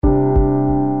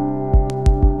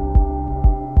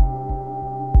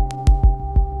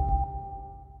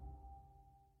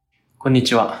こんに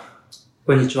ちは。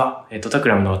こんにちは。タク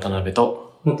ラムの渡辺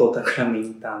と、元タクラムイ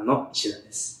ンターンの石田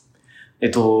です。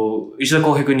石田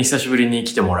康平くんに久しぶりに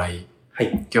来てもらい、は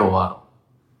い。今日は、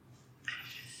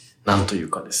なんという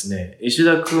かですね、石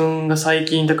田くんが最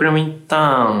近タクラムインタ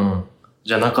ーン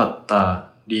じゃなかっ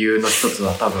た理由の一つ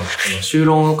は多分、この修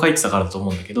論を書いてたからだと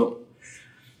思うんだけど、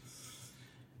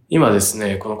今です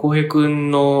ね、この康平く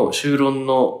んの修論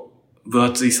の分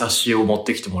厚い冊子を持っ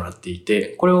てきてもらっていて、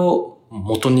これを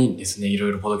元にですね、いろ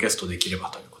いろポッドキャストできれば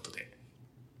ということで、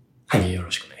はい、よろ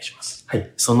しくお願いします。は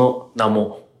い。その名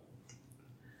も、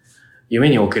夢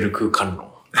における空間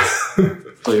論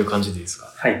という感じでいいですか？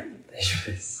はい、大丈夫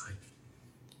です。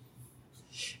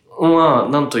はい、まあ、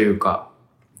なんというか、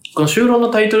この修論の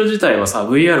タイトル自体はさ、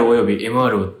VR および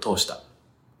MR を通した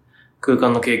空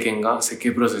間の経験が設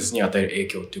計プロセスに与える影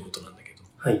響っていうことなんだけど。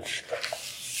はい。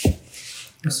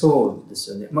そうです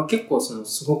よね。まあ結構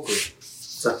すごく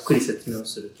ざっくり説明を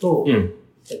すると、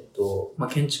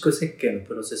建築設計の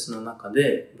プロセスの中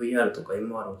で VR とか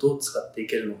MR をどう使ってい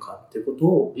けるのかっていうこと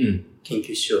を研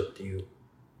究しようっていう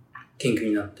研究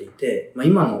になっていて、まあ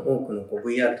今の多くの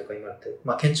VR とか MR って、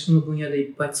まあ建築の分野で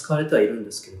いっぱい使われてはいるん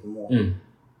ですけれども、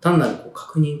単なる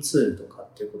確認ツールとかっ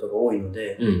ていうことが多いの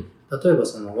で、例えばワ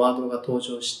ードが登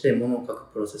場して物を書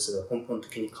くプロセスが根本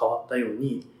的に変わったよう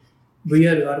に、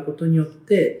VR があることによっ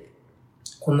て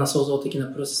こんな創造的な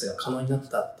プロセスが可能になっ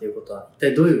たっていうことは一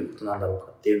体どういうことなんだろう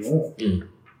かっていうのを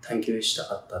探求した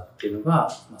かったっていうのが、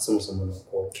まあ、そもそもの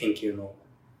研究の、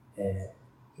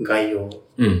概要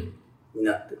に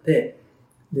なってて、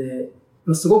で、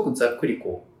すごくざっくり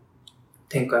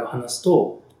展開を話す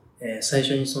と、最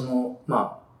初に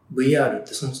VR っ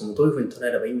てそもそもどういうふうに捉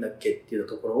えればいいんだっけっていう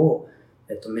ところを、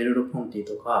メルロ・ポンティ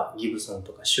とかギブソン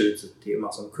とかシュルツっていう、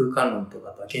その空間論と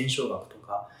か現象学と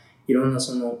かいろんな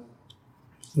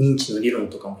認知の理論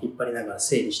とかも引っ張りながら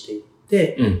整理していっ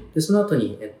て、でその後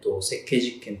に、設計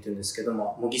実験っていうんですけど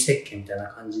も、模擬設計みたいな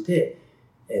感じで、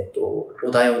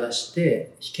お題を出し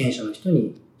て被験者の人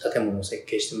に建物を設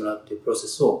計してもらうっていうプロセ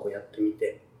スをやってみ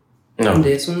て、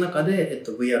でその中で、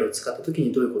VR を使った時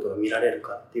にどういうことが見られる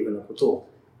かっていうようなことを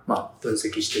分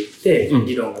析していって、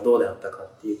理論がどうであったか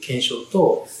っていう検証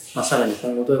と、さらに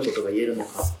今後どういうことが言えるの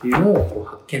かっていうのを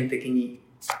発見的に、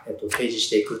提示し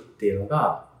ていくっていうの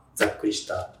がざっくりし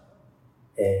た、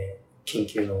研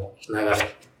究の流れ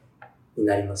に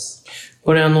なります。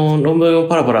これ論文を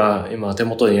パラパラ今手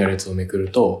元にあるやつをめく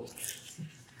ると、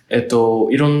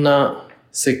いろんな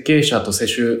設計者と世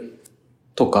襲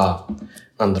とか、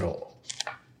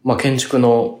建築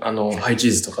の配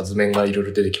置図とか図面がいろい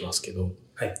ろ出てきますけど、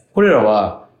はい、これら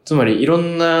は、つまりいろ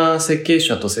んな設計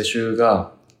者と世襲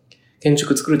が建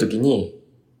築作るときに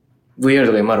VR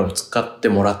とか MR を使って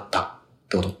もらったっ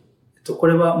てこと？こ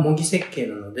れは模擬設計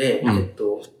なので、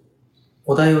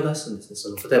お題を出すんで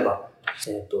すね。例えば、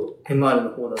MR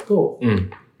の方だと、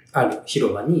ある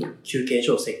広場に休憩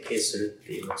所を設計するっ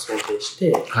ていうのを想定し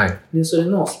て、はい、で、それ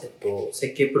の、設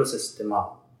計プロセスって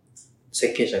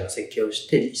設計者が設計をし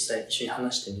て実際一緒に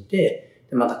話してみて、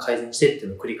でまた改善してっていう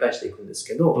のを繰り返していくんです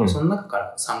けど、その中か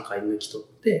ら3回抜き取っ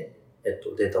て、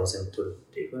データを全部取る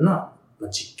っていう風な、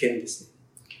実験ですね。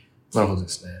なるほどで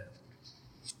すね。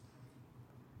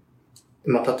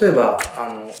例えば、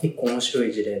一個面白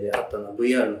い事例であったのは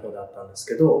VR の方であったんです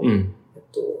けど、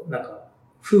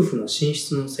夫婦の寝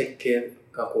室の設計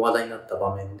が話題になった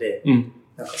場面で、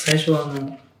最初は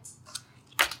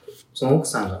その奥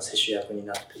さんが世襲役に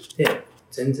なっていて、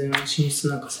全然寝室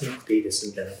なんかせなくていいです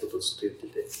みたいなことをずっと言って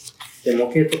て、で、模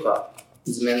型とか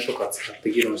図面とか使っ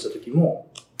て議論した時も、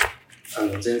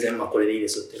全然これでいいで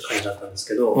すっていう感じだったんです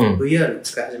けど、VR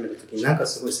使い始めた時に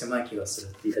すごい狭い気がするっ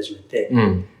て言い始めて、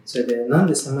それでなん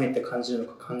で狭いって感じる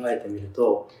のか考えてみる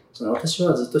と、私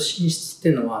はずっと寝室って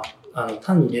いうのは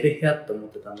単に寝る部屋って思っ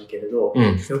てたんだけれど、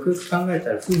よくよく考えた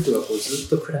ら夫婦がずっ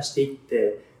と暮らしていっ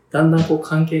て、だんだん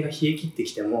関係が冷え切って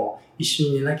きても一緒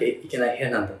に寝なきゃいけない部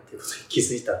屋なんだっていうことに気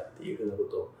づいたっていうふうなこ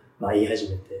とを言い始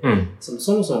めて、そ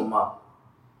もそも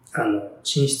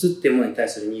寝室っていうものに対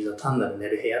するニーズは単なる寝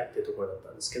る部屋っていうところだっ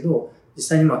たんですけど、実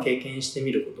際に経験して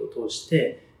みることを通し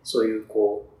て、そういう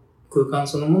空間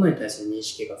そのものに対する認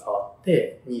識が変わっ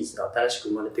て、ニーズが新しく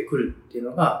生まれてくるっていう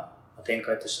のが、展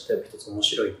開として例えば一つ面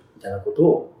白いみたいなこと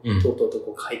を、とうとう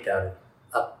と書いて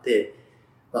あって、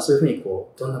そういうふうに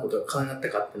どんなことが可能になった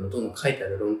かっていうのをどんどん書いてあ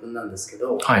る論文なんですけ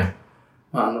ど、はい。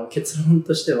結論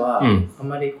としては、あん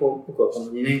まり僕はこ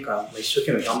の2年間一生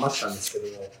懸命頑張ったんですけ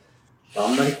ども、あ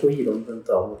んまりいい論文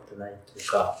とは思ってないという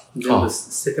か、全部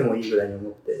捨ててもいいぐらいに思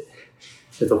ってい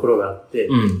るところがあって、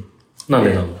なん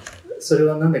でなの？それ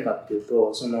はなんでかっていう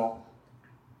と、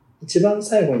一番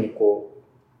最後に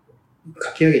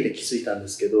書き上げて気づいたんで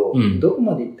すけど、どこ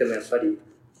まで行ってもやっぱり、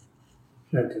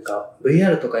なんていうか、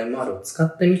VR とか MR を使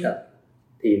ってみたっ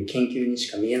ていう研究に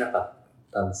しか見えなかっ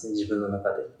たんですね、自分の中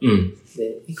で。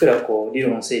で、いくらこう、理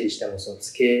論を整理しても、その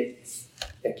付け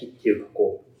焼きっていうか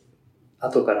こう、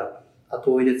後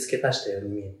追いで付け足したように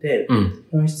見えて、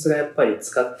本質がやっぱり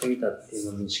使ってみたってい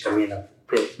うのにしか見えな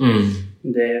くて、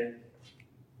で、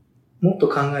もっと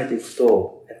考えていく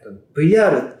と、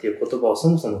VR っていう言葉をそ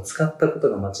もそも使ったこと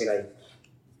が間違い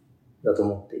だと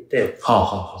思っていて、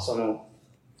その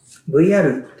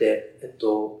VR って、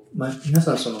皆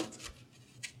さんその、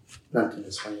なんていうん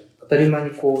ですかね、当たり前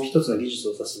にこう一つの技術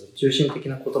を指す中心的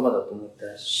な言葉だと思って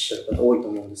らっしゃる方多いと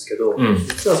思うんですけど、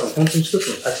実はその本当に一つ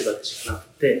の立場でしかなく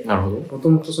て、もと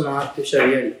もとそのアーティフィシャ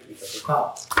ルリアリティだと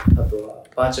か、あとは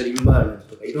バーチャルインバーメン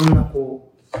トとかいろんな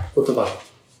こう言葉が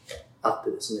あっ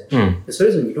てですね、でそ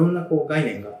れぞれにいろんなこう概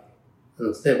念が、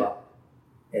例えば、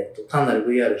単なる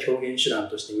VR を表現手段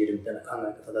として見るみたいな考え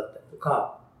方だったりと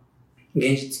か、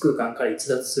現実空間から逸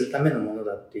脱するためのもの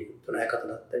だっていう捉え方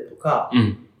だったりとか、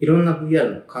いろんな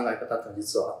VR の考え方ってのは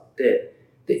実はあって、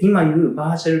で、今言う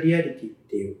バーチャルリアリティっ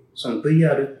ていう、その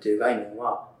VR っていう概念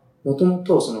は、もとも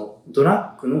とそのド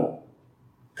ラッグの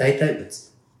代替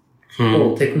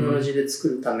物をテクノロジーで作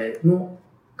るための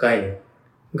概念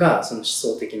がその思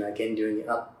想的な源流に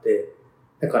あって、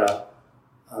だから、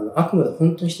あくまで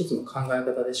本当に一つの考え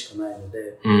方でしかないの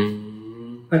で、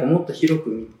なんかもっと広く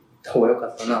見た方が良か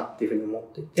ったなっていうふうに思っ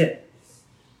ていて、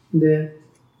で、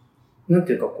なん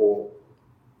ていうかこう、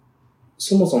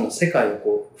そもそも世界を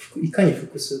こう、いかに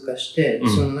複数化して、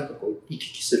そのなんかこう、行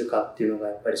き来するかっていうのが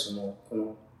やっぱりこ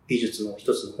の技術の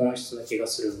一つの本質な気が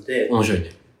するので、面白い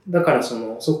ね。だからそ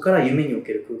こから夢にお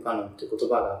ける空間論っていう言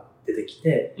葉が出てき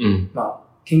て、まあ、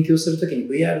研究するときに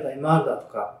VR だ、MR だと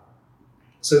か、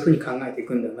そういうふうに考えてい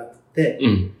くんではなくて、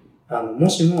も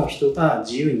しも人が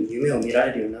自由に夢を見ら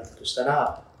れるようになったとした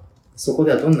ら、そこ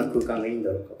ではどんな空間がいいん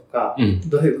だろうかとか、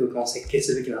どういう空間を設計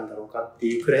するべきなんだろうかって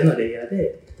いうくらいのレイヤー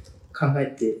で考え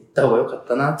ていった方が良かっ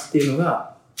たなっていうの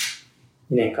が、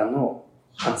2年間の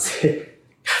反省で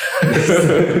す。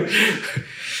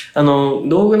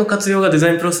道具の活用がデ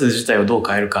ザインプロセス自体をどう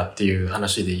変えるかっていう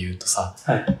話で言うとさ、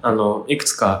いく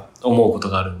つか思うこと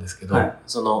があるんですけど、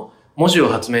その文字を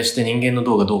発明して人間の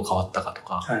道がどう変わったかと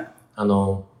か、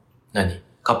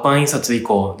活版印刷以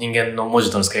降人間の文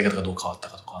字との付き合い方がどう変わった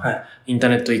かとか、インタ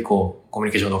ーネット以降コミュ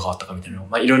ニケーションがどう変わったかみたい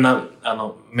な、いろんな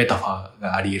メタファー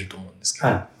があり得ると思うんですけ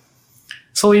ど、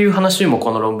そういう話も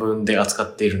この論文で扱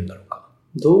っているんだろうか。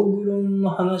道具論の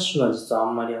話は実はあ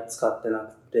んまり扱ってな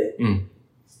くて、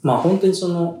まあ本当にそ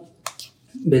の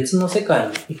別の世界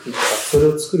に行くとか、それ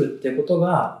を作るっていうこと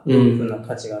がどういうふうな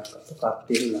価値があるかとかっ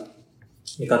ていうふうな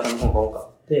見方の方が多かっ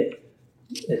た。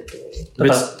だ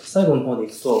から最後の方で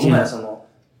行くと、もはやその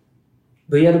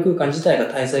VR 空間自体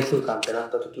が滞在空間ってな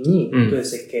った時に、どういう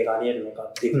設計があり得るのか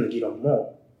っていうふうな議論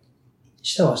も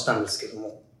したんですけど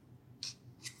も、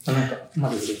なんか、ま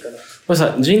だいいかな。これ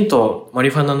さ、ジンとマ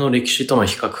リファナの歴史との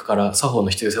比較から作法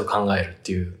の必要性を考えるっ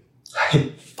ていう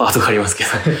パートがありますけど、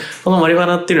このマリファ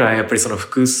ナっていうのはやっぱりその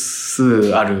複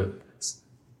数ある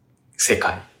世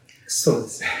界。そうで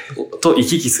すね。と行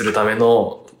き来するため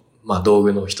の、まあ道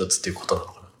具の一つっていうことなの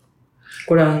かな。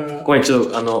これごめん、ちょっ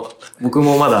と僕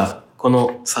もまだこ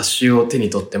の冊子を手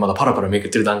に取ってまだパラパラめくっ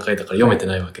てる段階だから読めて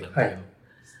ないわけなんだけ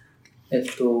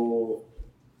ど。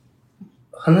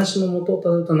話の元をた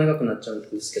どると長くなっちゃうん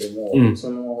ですけども、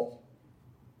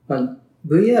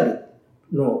VR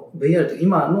と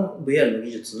今の VR の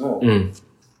技術の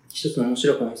一つの面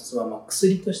白い本質は、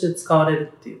薬として使われ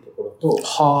るっていうとこ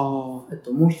ろ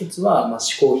と、もう一つは、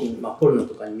嗜好品、ポルノ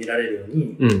とかに見られるよう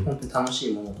に、本当に楽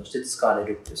しいものとして使われ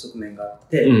るっていう側面があっ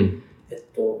て、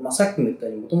さっきも言った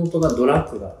ように、もともとがドラ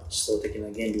ッグが思想的な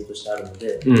源流としてあるの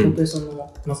で、本当に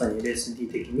まさに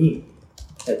LSD 的に、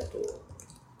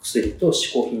薬と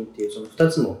嗜好品っていうその二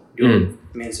つの両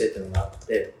面性っていうのがあっ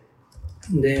て、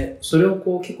で、それを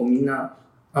結構みんな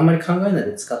あんまり考えない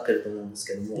で使ってると思うんです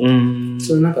けども、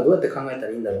それなんかどうやって考えた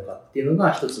らいいんだろうかっていうの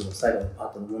が一つの最後のパ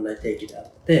ートの問題提起であっ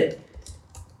て、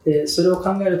で、それを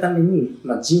考えるために、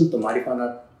ジンとマリファ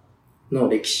ナの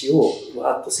歴史を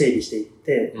わーっと整理していっ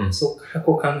て、そ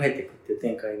こから考えていくっていう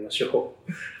展開の手法を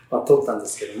取ったんで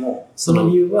すけども、その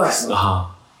理由は、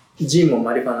ジンも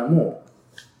マリファナも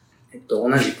同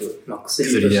じく、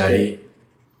薬として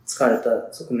使われ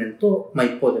た側面と、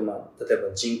一方で、例え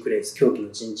ばジンクレイズ、狂気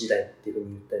のジン時代っていうふう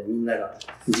に言ったり、みんなが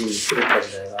ジンに狂った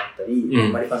時代があったり、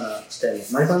マリファナ自体も、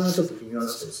マリファナはちょっと微妙だっ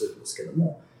たりするんですけど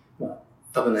も、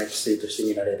危ない薬として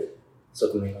見られる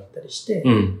側面があったりして、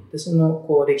でその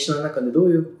歴史の中でどう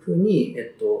いうふうに、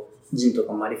ジンと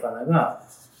かマリファナが、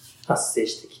発生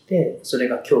してきて、それ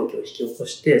が狂気を引き起こ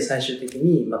して、最終的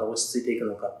にまだ落ち着いていく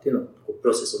のかっていうのを、プ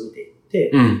ロセスを見ていっ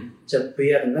て、じゃあ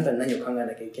VR の中で何を考え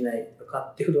なきゃいけないの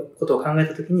かっていうことを考え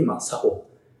たときに、作法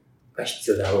が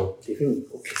必要であろうっていうふうに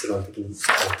結論的に言うっ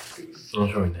ていう。面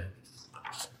白いね。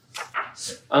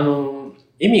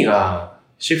意味が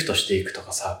シフトしていくと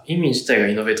かさ、意味自体が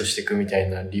イノベートしていくみたい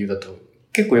な理由だと、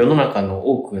結構世の中の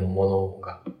多くのもの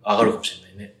が上がるかもしれ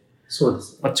ないね。そうで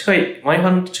すね。マイフ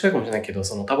ァンと近いかもしれないけど、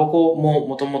そのタバコも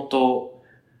もともと、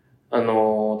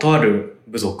とある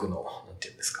部族の、なんて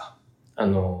いうんですか、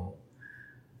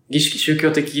宗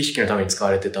教的儀式のために使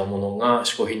われてたものが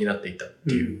嗜好品になっていたっ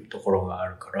ていうところがあ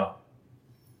るから、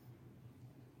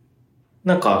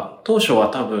なんか、当初は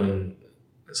多分、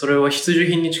それは必需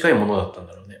品に近いものだったん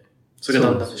だろうね。それが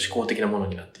だんだん思考的なもの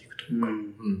になっていくというか。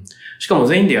しかも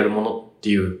全員でやるものって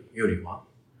いうよりは、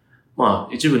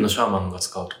一部のシャーマンが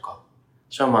使うとか、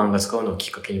シャーマンが使うのをき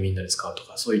っかけにみんなで使うと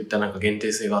か、そういったなんか限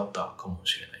定性があったかも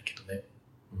しれないけどね。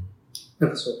な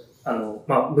んかそう、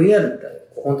VR って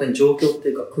本当に状況って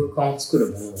いうか空間を作る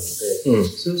ものなので、そうい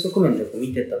う側面で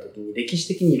見てったときに歴史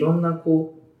的にいろんな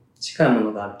近いも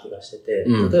のがある気がしてて、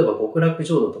例えば極楽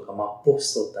浄土とかマップオフ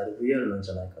ストってあれ VR なんじ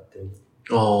ゃないかっていう。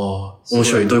ああ、面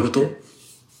白い。どういうこと？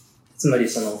つまり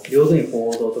平等院鳳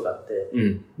凰堂とかって、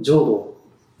浄土を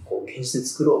現実に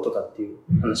作ろうとかっていう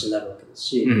話になるわけです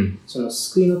し、その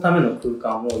救いのための空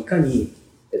間をいかに、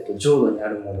浄土にあ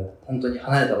るもの、本当に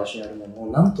離れた場所にあるもの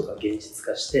をなんとか現実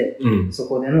化して、そ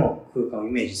こでの空間を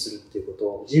イメージするっていうこと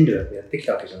を人類はやってき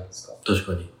たわけじゃないですか。確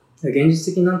かに。現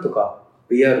実的になんとか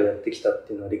VR をやってきたっ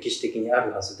ていうのは歴史的にあ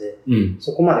るはずで、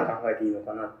そこまで考えていいの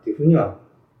かなっていうふうには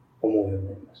思うように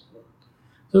なりましたね。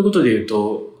そういうことで言う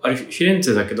と、あれフィレン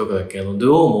ツェだっけどこだっけドゥオー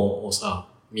モをさ、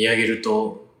見上げる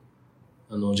と、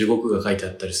地獄が書いてあ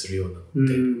ったりするようなのっ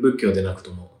て、仏教でなく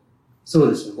とも、そう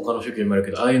ですよね。他の宗教にもある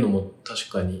けど、ああいうのも確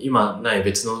かに今ない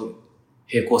別の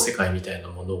平行世界みたいな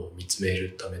ものを見つめ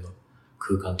るための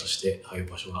空間として、ああいう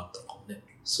場所があったのかもね。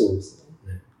そうです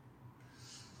ね。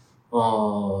ああ、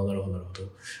なるほど、なるほ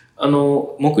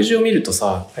ど。目次を見ると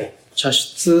さ、茶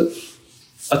室、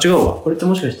違うわ。これって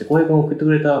もしかして浩平君が送って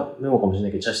くれたメモかもしれな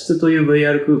いけど、茶室という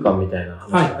VR 空間みたいな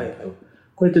話なんだけど、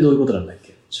これってどういうことなんだっ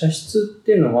け？茶室っ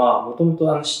ていうのは、もとも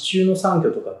と市中の産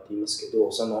業とかって言いますけど、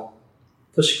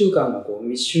都市空間が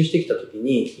密集してきたとき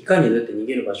に、いかにどうやって逃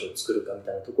げる場所を作るかみ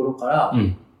たいなところから、あ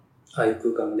あいう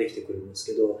空間ができてくるんです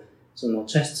けど、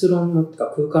茶室論の空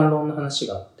間論の話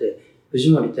があって、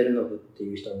藤森照信って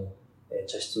いう人の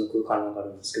茶室の空間論があ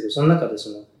るんですけど、その中で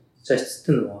茶室っ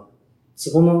ていうのは、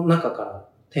壺の中から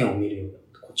天を見るようだ。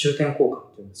中天効果っ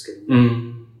て言うんですけ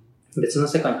ど、別の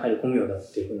世界に入り込むようだ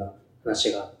っていうふうな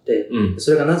話があって、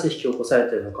それがなぜ引き起こされ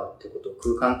ているのかっていうことを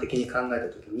空間的に考えた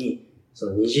ときに、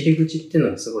にじり口っていう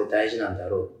のがすごい大事なんだ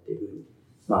ろうっていうふうに、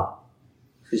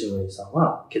藤森さん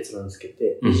は結論付け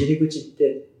て、にじり口っ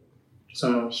て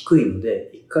低いの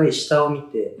で、一回下を見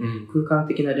て、空間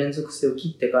的な連続性を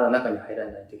切ってから中に入ら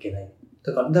ないといけない。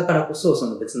だからこそ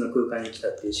別の空間に来た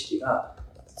っていう意識が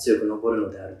強く残るの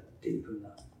であるっていうふうな、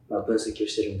分析を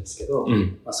してるんですけど、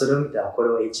それを見て、これ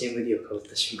は HMD を被っ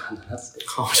た瞬間だなって。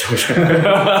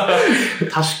確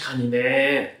かに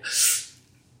ね。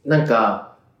なんか、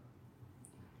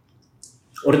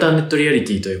オルタネットリアリ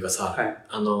ティというかさ、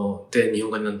で、日本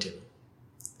語でなんていう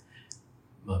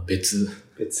の？別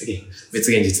現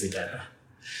実みたいな。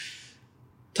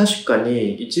確か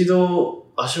に、一度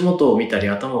足元を見たり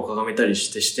頭をかがめたりし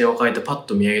て視点を変えてパッ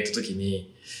と見上げたとき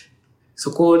に、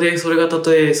そこでそれがた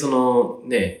とえ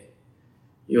4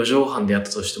畳半であっ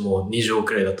たとしても、2畳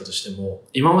くらいだったとしても、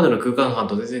今までの空間感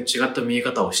と全然違った見え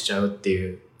方をしちゃうって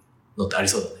いうのってあり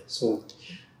そうだね。そう。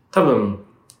多分、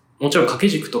もちろん掛け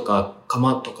軸とか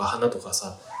鎌とか花とか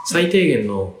さ、最低限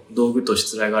の道具とし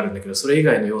つらいがあるんだけど、それ以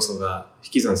外の要素が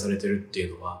引き算されてるって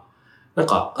いうのは、なん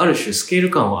かある種スケール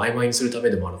感を曖昧にするため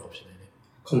でもあるかもしれないね。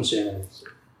かもしれないです。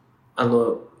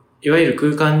いわゆる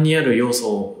空間にある要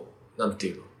素を、なんて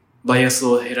いうの、バイアス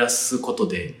を減らすこと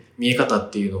で見え方っ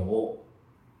ていうのを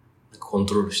コン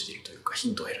トロールしているというか、ヒ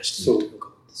ントを減らしているというか。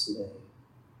そうですね。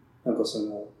なんかす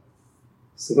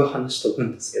ごい話飛ぶ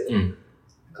んですけど、なん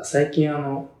か最近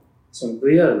VR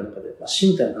の中で、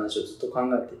身体の話をずっと考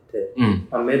えていて、メ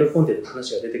ールコンテンツの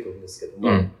話が出てくるんですけども、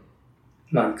い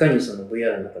かに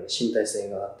VR の中で身体性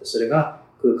があって、それが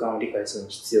空間を理解するの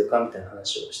に必要かみたいな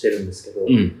話をしてるんですけど、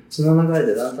その流れ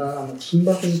でだんだん金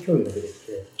箔に興味が出てき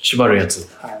て、縛るやつ。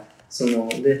はい。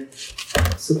で、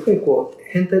すごい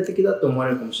変態的だと思わ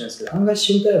れるかもしれないですけど、案外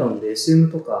身体論で SM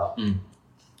とか、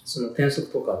転則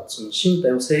とか、身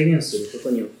体を制限するこ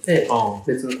とによって、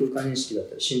別の空間認識だっ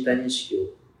たり身体認識を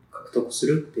獲得す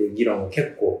るっていう議論は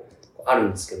結構ある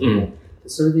んですけども、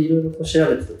それでいろいろ調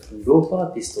べてた時に、ロープア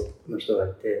ーティストの人が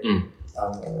いて、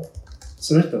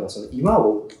その人がその岩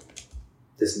を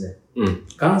ですね、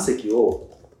岩石を、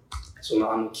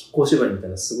亀甲縛りみたい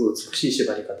なすごい美しい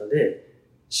縛り方で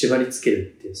縛り付け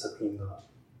るっていう作品が、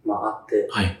あって、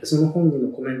はい、その本人の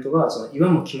コメントが、その岩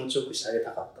も気持ちよくしてあげ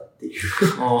たかったっていう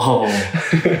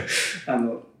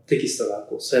テキストが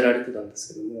こう添えられてたんで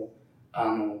すけども、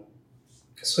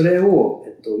それを、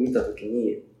見たとき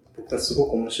に、僕がすご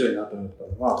く面白いなと思った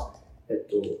のは、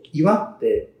岩っ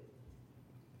て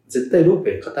絶対ロープ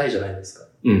より硬いじゃないですか。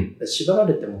縛ら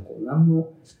れてもこう何の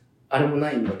あれも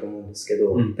ないんだと思うんですけ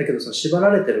ど、だけどその縛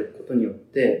られてることによっ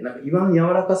て、なんか岩の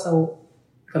柔らかさ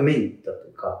が目にいったとい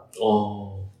うか、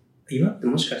岩って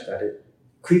もしかしたらあれ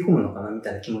食い込むのかなみ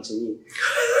たいな気持ちに、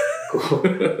こ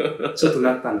う、ちょっと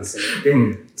なったんですよ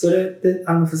ね。で、それって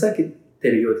ふざけて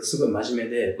るようですごい真面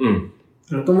目で、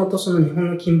もともとその日本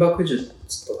の金箔術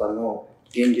とかの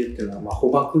源流っていうのは、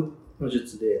捕獲の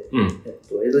術で、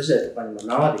江戸時代とかにも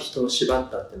縄で人を縛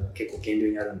ったっていうのが結構源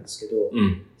流にあるんですけど、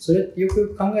それってよくよ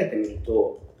く考えてみる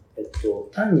と、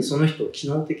単にその人を機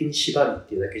能的に縛るっ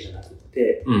ていうだけじゃなく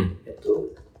て、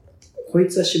こい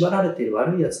つは縛られている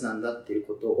悪いやつなんだっていう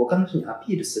ことを他の人にア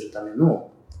ピールするための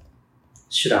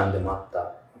手段でもあった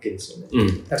わけですよね。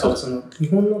だからその日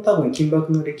本の多分金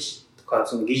箔の歴史とか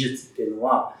その技術っていうの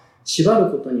は、縛る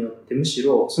ことによってむし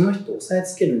ろその人を押さえ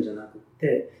つけるんじゃなく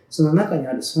て、その中に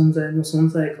ある存在の存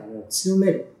在感を強め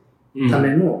るた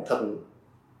めの、多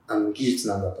分技術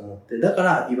なんだと思って、だか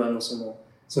ら岩のその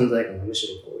存在感がむし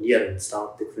ろこうリアルに伝わ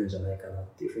ってくるんじゃないかなっ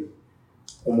ていうふうに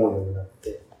思うようになっ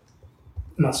て、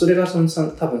それが多分さ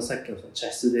っきのその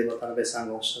茶室で渡辺さん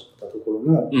がおっしゃったところ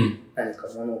の、何か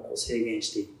ものをこう制限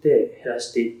していって減ら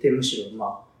していって、むし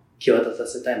ろ際立た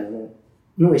せたいも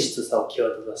のの異質さを際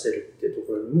立たせるっていうと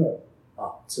ころにも、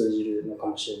通じるのか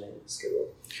もしれないんですけ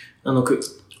ど。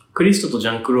クリストとジ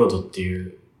ャン・クロードってい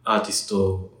うアーティス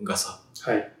トがさ、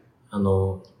はい。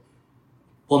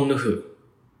ポンヌフ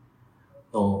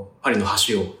のパリの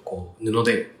橋をこう布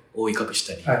で覆い隠し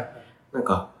たり、はい、なん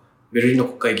かベルリンの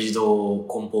国会議事堂を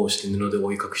梱包して布で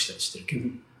覆い隠したりしてるけど、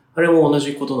あれも同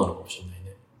じことなのかもしれない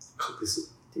ね。隠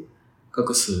すっていう。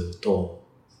隠すと、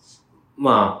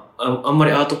あんま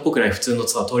りアートっぽくない普通の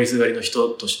さ、通りすがりの人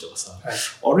としてはさ、はい、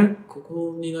あれこ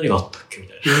こに何があったっけみ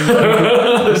たい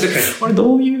な。あれ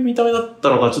どういう見た目だった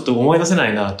のかちょっと思い出せな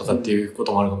いなとかっていうこ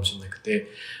ともあるかもしれなくて、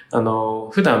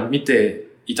普段見て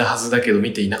いたはずだけど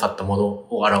見ていなかったもの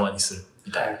をあらわにする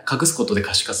みたいな、はい、隠すことで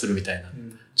可視化するみたいな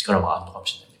力もあるのかも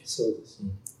しれないね。そうです、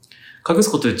隠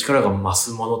すことで力が増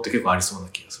すものって結構ありそうな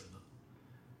気がす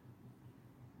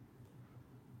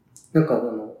るな。なんか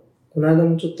この間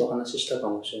もちょっとお話ししたか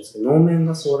もしれないですけど、能面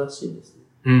がそうらしいですね。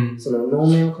その能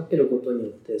面をかけることによ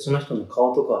って、その人の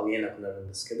顔とかは見えなくなるん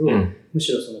ですけど、む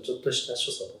しろそのちょっとした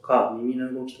所作とか、耳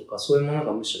の動きとか、そういうもの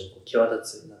がむしろこう際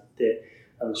立つようになって、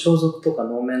装束とか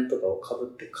能面とかを被っ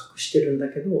て隠してるんだ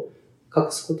けど、隠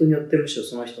すことによってむしろ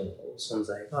その人のこう存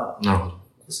在が、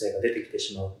個性が出てきて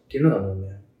しまうっていうのが能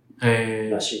面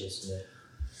らしいですね。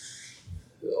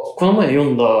この前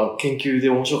読んだ研究で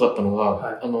面白かったのが、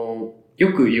はい、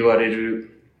よく言われ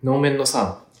る能面の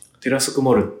さ、テラス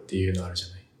曇るっていうのあるじゃ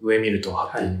ない。上見ると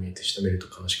ハッピーに見えて、下見ると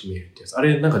悲しく見えるってやつ。あ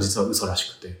れなんか実は嘘らし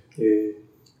くて。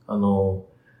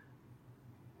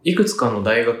いくつかの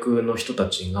大学の人た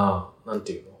ちが、なん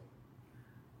ていうの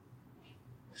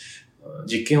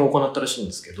実験を行ったらしいん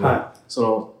ですけど、はい、そ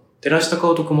の、照らした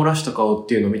顔と曇らした顔っ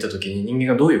ていうのを見たときに人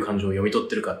間がどういう感情を読み取っ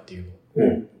てるかっていう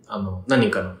のを、何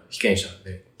人かの被験者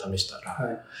で試したら、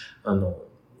は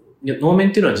い、能面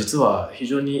っていうのは実は非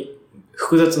常に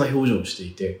複雑な表情をして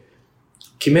いて、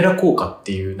キメラ効果っ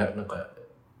ていう、なんか、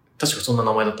確かそんな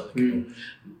名前だったんだけど、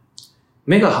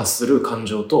目が発する感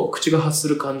情と口が発す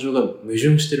る感情が矛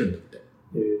盾してるんだって。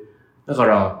だか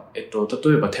ら、例え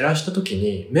ば照らした時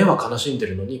に目は悲しんで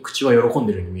るのに口は喜ん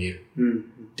でるように見える。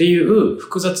っていう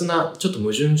複雑な、ちょっと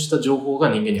矛盾した情報が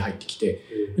人間に入ってきて、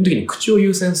その時に口を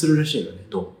優先するらしいのね、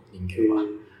どうも人間は。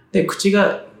で、口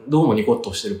がどうもニコッ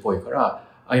としてるっぽいから、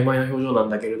曖昧な表情なん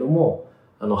だけれども、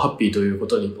ハッピーというこ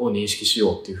とを認識し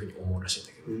ようっていうふうに思うらしいん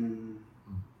だけど。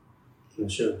面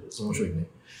白いですね。面白いね。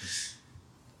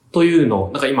というの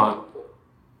を、なんか今、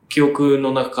記憶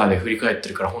の中で振り返って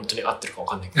るから本当に合ってるかわ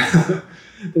かんないけど。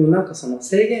でもなんかその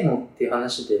制限音っていう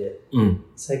話で、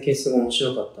最近すごい面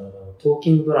白かったのが、トー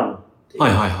キングドラムっていう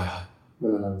も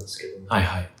のなんですけど、はい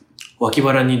はい。脇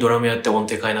腹にドラムやって音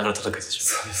程変えながら叩くやつでしょ。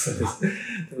そうです。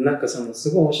でもなんかその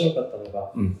すごい面白かったの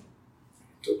が、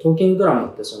トーキングドラ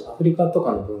ムってそのアフリカと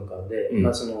かの文化で、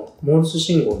そのモールス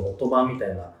信号の音盤みたい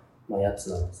な、や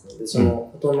つなんですね。で、そ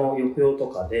の音の抑揚と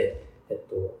かで、言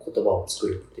葉を作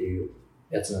るっていう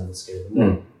やつなんですけれど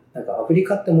も、なんかアフフリ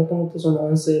カってもともとその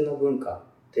音声の文化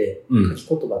って書き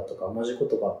言葉とか文字言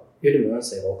葉よりも音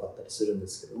声が多かったりするんで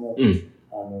すけども、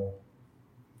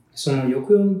その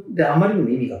抑揚であまりにも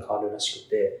意味が変わるらしく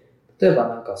て、例えば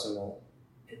なんかその、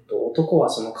男は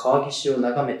その川岸を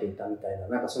眺めていたみたいな、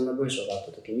なんかそんな文章があっ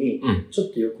た時に、ちょっ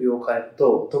と抑揚を変える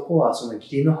と、男はその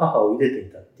義理の母を茹でて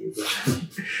いたっていう文章に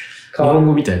日本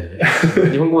語みたいなね。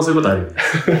日本語もそういうことあるよね。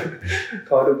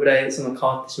変わるぐらいその変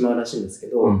わってしまうらしいんですけ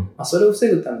ど、それを防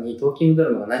ぐためにトーキングド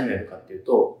ラマが何をやるかっていう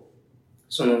と、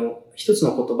その一つ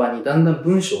の言葉にだんだん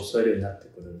文章を添えるようになって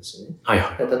くるんですよね。はい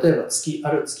はい。例えば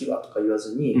ある月はとか言わ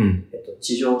ずに、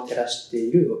地上を照らして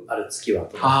いるある月は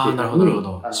とかなるほどなるほ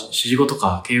ど。指示語と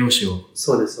か形容詞を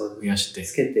増やして。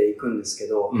つけていくんですけ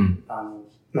ど、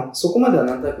そこまでは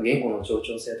なんとなく言語の冗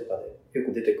長性とかでよ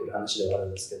く出てくる話ではある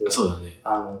んですけど、そうだね。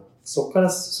そこから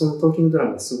そのトーキングドラ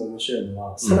マがすごい面白いの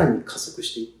は、さらに加速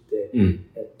していって、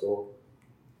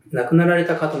亡くなられ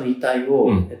た方の遺体を、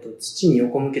土に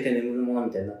横向けて眠るもの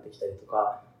みたいになってきたりと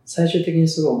か、最終的に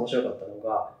すごい面白かったの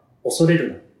が、恐れ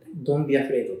るな、Don't be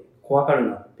afraid、怖がる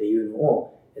なっていうの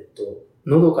を、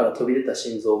喉から飛び出た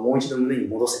心臓をもう一度胸に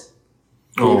戻せっ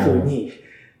ていう風に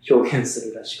表現す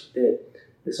るらしくて、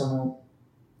で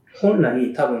本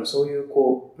来多分そういう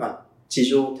地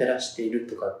上を照らしている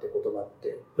とかって言葉っ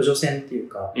て、補助線っていう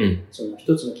か、その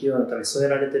一つの企業のために添え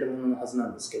られてるもののはずな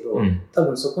んですけど、多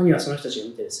分そこにはその人たちが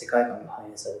見てる世界観が反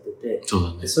映されてて、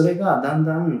でそれがだん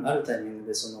だんあるタイミング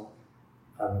で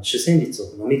主旋律を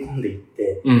飲み込んでいっ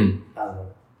て、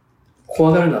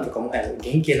怖がるなとかもはや原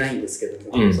型ないんですけ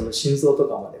ども、その心臓と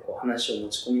かまで話を持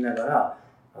ち込みながら、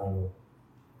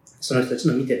その人たち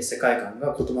の見てる世界観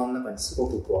が言葉の中にすご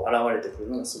く現れてくる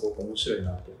のがすごく面白い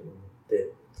なというふうに思っ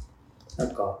て、な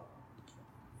んか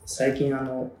最近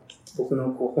僕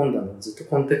の本棚にずっと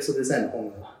コンテクストデザインの本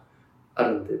があ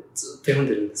るんでずっと読ん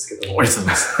でるんですけど、ありがとうご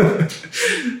ざいます。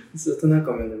ずっと何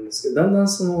回も読んでるんですけど、だんだん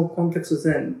そのコンテクスト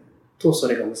デザインとそ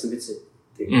れが結びつ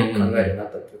いて考えるようにな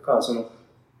ったというか、その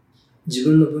自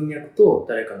分の文脈と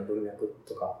誰かの文脈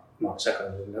とか、社会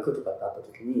の文脈とかってあった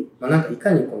時に、なんかい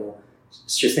かにこの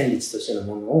主旋律としての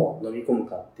ものを飲み込む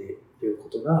かっていうこ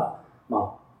とが、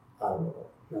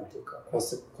なんていうか、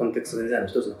コンテクストデザインの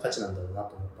一つの価値なんだろうな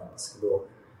と思ったんですけど、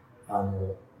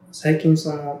最近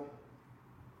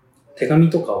手紙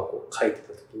とかを書いて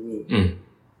た時に、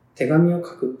手紙を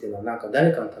書くっていうのはなんか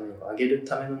誰かのためにあげる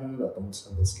ためのものだと思ってた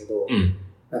んですけど、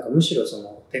なんかむしろ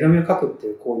手紙を書くって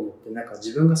いう行為によってなんか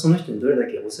自分がその人にどれだ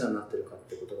けお世話になってるかっ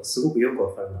てことがすごくよく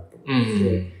わかるなと思っ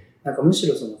て、なんかむし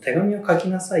ろ手紙を書き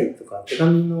なさいとか、手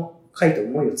紙の書いた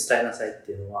思いを伝えなさいっ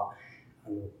ていうのは、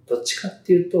どっちかっ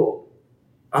ていうと、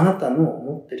あなたの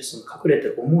持ってる隠れて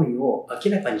る思いを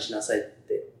明らかにしなさいっ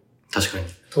て確かに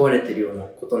問われてるような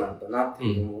ことなんだなって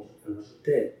いうのを思っ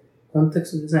て、コンテク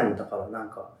ストデザインもだからなん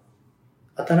か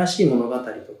新しい物語と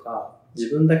か自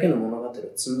分だけの物語を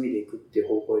紡いでいくっていう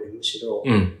方向よりむしろ、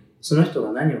その人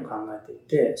が何を考えてい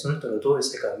て、その人がどういう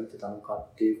世界を見てたのか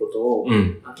っていうことを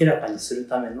明らかにする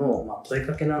ための、問い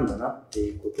かけなんだなって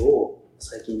いうことを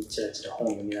最近ちらちら本を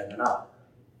読みながら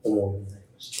思うようになり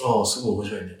ました。すごい面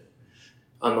白いね。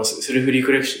セルフリ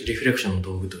フレクションの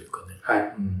道具というかね。は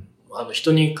い。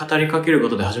人に語りかけるこ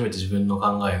とで初めて自分の考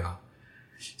えが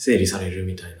整理される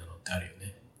みたいなのってあるよ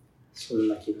ね。そん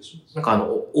な気がします。なんか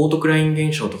オートクライン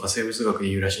現象とか生物学で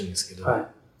言うらしいんですけど、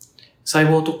細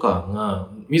胞とかが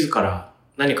自ら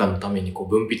何かのために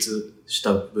分泌し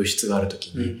た物質があるとき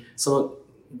に、そ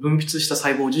の分泌した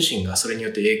細胞自身がそれによ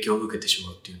って影響を受けてし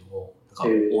まうっていうのを、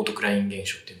オートクライン現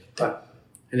象っていうんだっ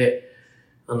て。で、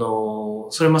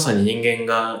それまさに人間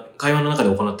が会話の中で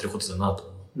行っていることだなと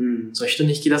思う。その人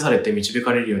に引き出されて導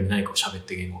かれるように何かを喋っ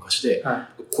て言語化して、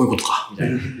こういうことかみたい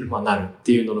な、なるっ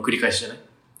ていうのの繰り返しじゃない。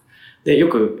で、よ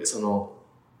く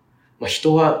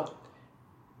人は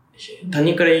他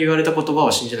人から言われた言葉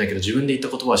は信じないけど自分で言った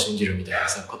言葉は信じるみたいな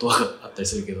言葉があったり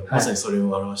するけど、まさにそれ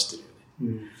を表して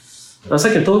るよね。さ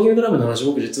っきのトーキングドラムの話、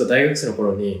僕実は大学生の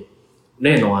頃に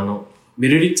例のベ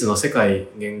ルリッツの世界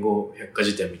言語百科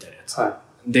事典みたいなやつ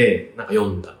でなんか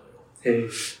読んだのよ。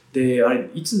で、あれ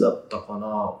いつだったか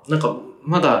な、なんか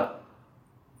まだ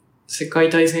世界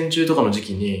大戦中とかの時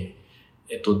期に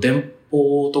電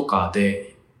報とか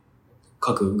で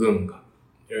各軍が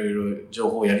いろいろ情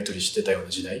報をやり取りしてたような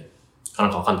時代かな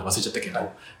んかわかんない、忘れちゃったけど、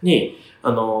に、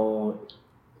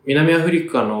南アフリ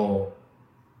カの、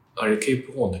あれ、ケー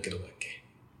プホーンだっけどだっけ、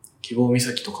希望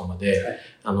岬とかまで、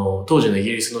当時のイ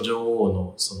ギリスの女王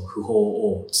のその訃報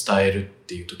を伝えるっ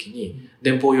ていう時に、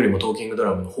電報よりもトーキングド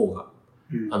ラムの方が、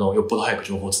よっぽど早く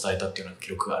情報を伝えたっていうような記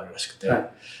録があるらしくて、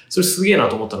それすげえな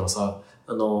と思ったのはさ、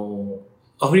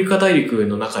アフリカ大陸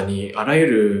の中にあらゆ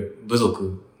る部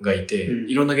族がいて、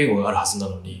いろんな言語があるはずな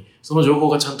のに、その情報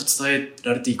がちゃんと伝え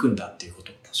られていくんだっていうこ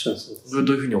と。確かにそうです、ね。それ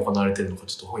どういうふうに行われてるのか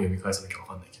ちょっと本読み返さなきゃわ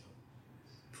かんないけど。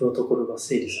プロトコルが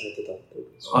整理されてたってこ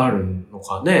とですか。あるの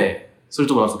かね。それ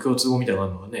ともなんか共通語みたいなの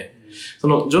があるのかね。そ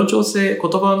の冗長性、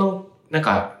言葉のなん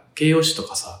か形容詞と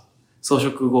かさ、装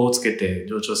飾語をつけて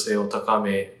冗長性を高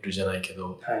めるじゃないけ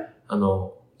ど、はい、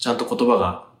ちゃんと言葉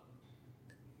が、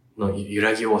の揺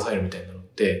らぎを抑えるみたいなのっ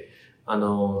て、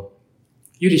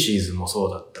ユリシーズもそ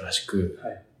うだったらしく、は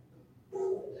い、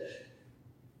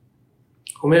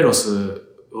ホメロス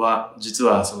は実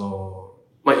は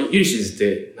ユリシーズっ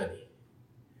て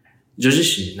叙事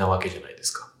詩なわけじゃないで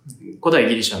すか。古代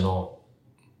ギリシャの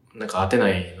なんかアテナ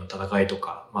イの戦いと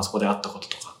か、まあそこであったこと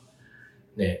とか、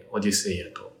ね、オデュッセイア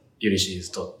とユリシー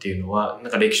ズとっていうのは、な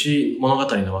んか歴史物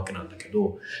語なわけなんだけ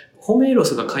ど、ホメイロ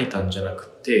スが書いたんじゃなく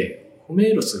て、ホメ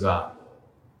イロスが、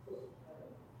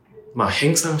まあ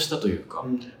編纂したというか、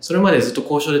それまでずっと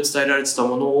交渉で伝えられてた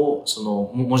ものを、そ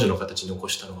の文字の形に残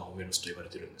したのがホメイロスと言われ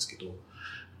てるんですけど、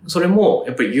それも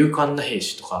やっぱり勇敢な兵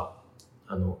士とか、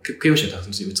形容詞が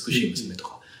美しい娘と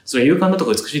か、それ勇敢なと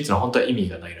か美しいっていうのは本当は意味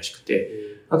がないらしくて、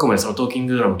あくまでそのトーキン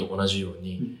グドラムと同じよう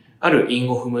に、ある韻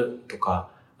を踏むとか、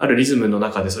あるリズムの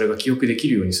中でそれが記憶でき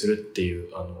るようにするっていう、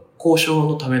交渉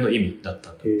のための意味だっ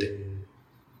たんだって。だ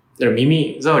から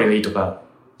耳障りがいいとか、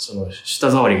その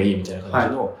舌触りがいいみたいな感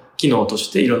じの機能とし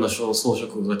ていろんな装飾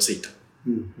がついた。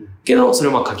けど、それ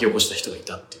をまあ書き起こした人がい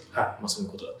たっていう、まあそうい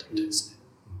うことだったみたいですね。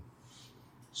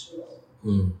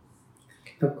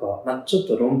なんか、まあ、ちょっ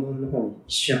と論文の方に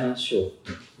一瞬話を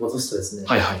戻すとですね。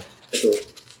はいはい。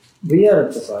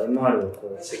VR とか MR を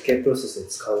こう設計プロセスで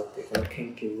使うっていうこの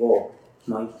研究を、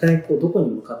まあ、一体こうどこに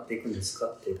向かっていくんですか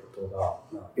っていうことが、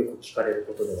まあ、よく聞かれる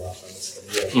ことではあったんです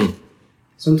けども、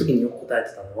その時によく答え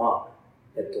てたのは、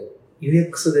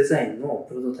UX デザインの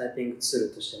プロトタイピングツー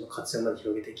ルとしての活用まで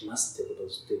広げていきますっていうことを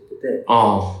ずっと言ってて、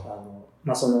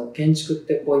まあ、その建築っ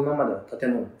てこう今までは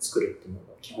建物を作るっていうのが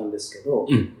基本ですけど、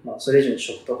まあ、それ以上に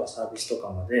食とかサービスと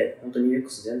かまで本当に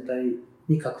UX 全体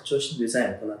に拡張してデザイ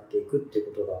ンを行っていくってい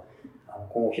うことが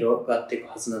今後広がっていく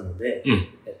はずなので、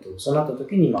そうなった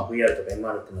時にまあ VR とか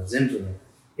MR っていうのは全部の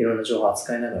いろんな情報を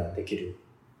扱いながらできる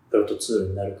プロトツール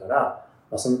になるから、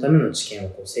まあ、そのための知見を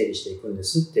こう整理していくんで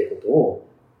すっていうことを、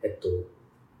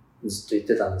ずっと言っ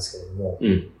てたんですけれど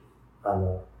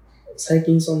も、最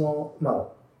近まあ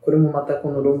これもまた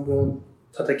この論文を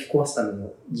叩き壊すため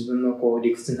の自分のこう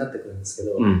理屈になってくるんですけ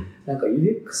ど、なんか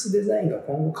UX デザインが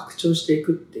今後拡張してい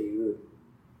くっていう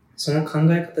その考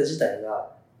え方自体がや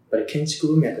っぱり建築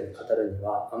文脈で語るに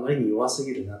はあまりに弱す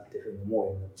ぎるなっていうふうに思う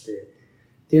ようになって、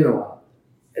っていうのは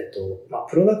まあ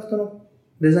プロダクトの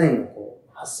デザインのこう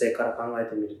発生から考え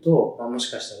てみると、まあ、もし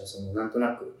かしたらなんと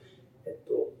なく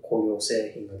工業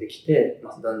製品ができて、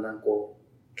まあ、だんだんこ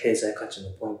う経済価値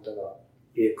のポイントが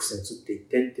UX に移っていっ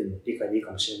てっていうのを理解でいい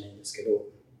かもしれないんですけど、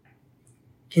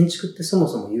建築ってそも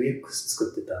そも UX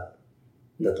作ってた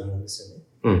んだと思うんですよね。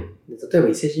で例えば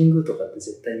伊勢神宮とかって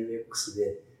絶対 UX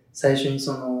で、最初に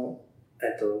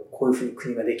こういうふうに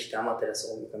国ができて天照大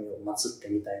神を祀って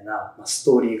みたいな、まあ、ス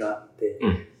トーリーがあって、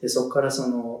でそこから伊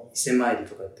勢参り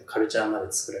とかってカルチャーま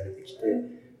で作られてきて、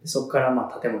でそこから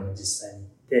まあ建物に実際に行っ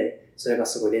て、それが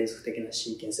すごい連続的な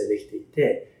シーケンスでできてい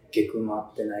て、下空回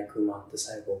って内空回って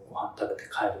最後ご飯食べて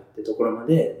帰るってところま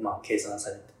でまあ計算さ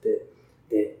れて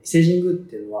て、で伊勢神宮っ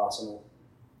ていうのは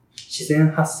自然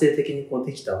発生的にこう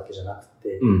できたわけじゃなく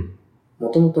て、も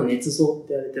ともと捏造っ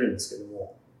て言われてるんですけど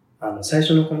も、最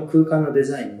初のこの空間のデ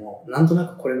ザインもなんとな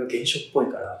くこれが原初っぽ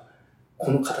いからこ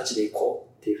の形でいこ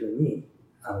うっていうふうに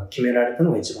決められた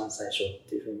のが一番最初っ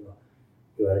ていうふうには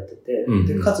言われてて、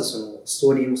でかつスト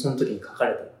ーリーもその時に書か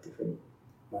れたっていうふうに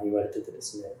言われててで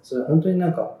すね、それは本当にな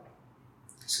んか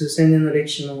数千年の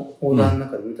歴史の横断の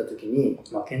中で見たときに、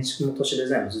建築も都市デ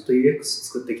ザインもずっと UX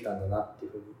作ってきたんだなってい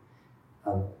うふうに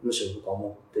むしろ僕は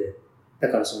思って、だ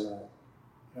から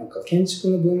なんか建築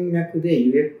の文脈で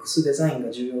UX デザイン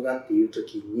が重要だっていうと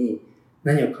きに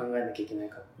何を考えなきゃいけない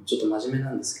かってちょっと真面目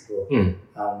なんですけど、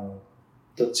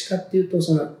どっちかっていうと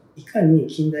いかに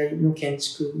近代の建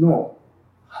築の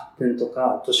発展と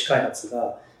か都市開発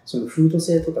が風土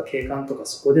性とか景観とか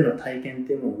そこでの体験っ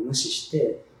ていうものを無視し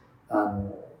て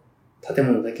建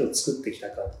物だけを作ってきた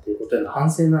かっていうことへの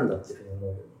反省なんだっていうふうに思う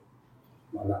よ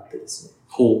うになってですね。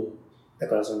だ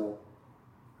から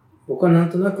僕はなん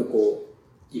となくこう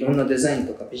いろんなデザイン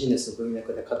とかビジネスの文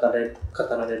脈で語ら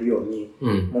れるように、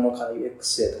物から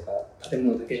UX へとか建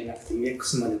物だけじゃなくて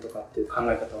UX までとかっていう考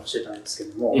え方をしてたんです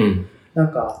けども、な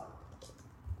んか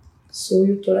そう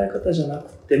いう捉え方じゃな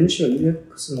くて、むしろ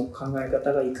UX の考え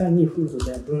方がいかに風土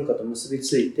で文化と結び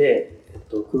ついて、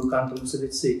空間と結び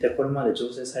ついてこれまで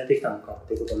醸成されてきたのかっ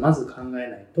ていうことをまず考え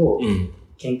ないと、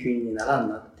研究員にならん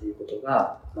なっていうこと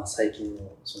が、最近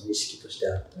のその意識として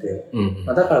あって、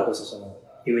だからこそその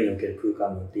夢における空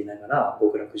間論って言いながら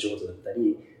極楽浄土だった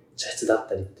り茶室だっ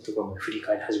たりってところまで振り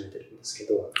返り始めてるんですけ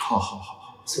ど、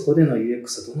そこでの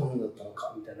UX はどんなものだったの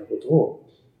かみたいなことを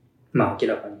明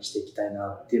らかにしていきたいな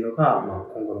っていうのが、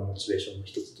今後のモチベーションの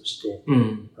一つとして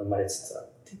生まれつつある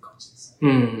っていう感じです。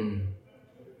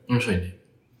面白いね。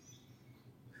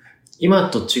今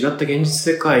と違った現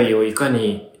実世界をいか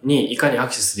にア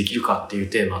クセスできるかっていう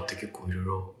テーマって結構いろい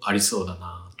ろありそうだ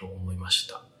なと思いまし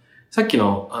た。さっき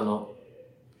の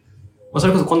そ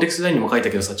れこそコンテクストデザインにも書いた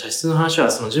けどさ、茶室の話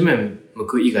はその地面向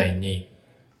く以外に、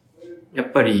やっ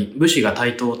ぱり武士が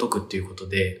対等を解くっていうこと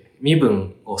で、身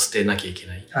分を捨てなきゃいけ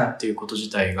ないっていうこと自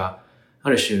体が、あ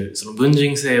る種その文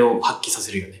人性を発揮さ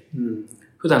せるよね。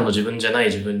普段の自分じゃない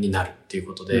自分になるっていう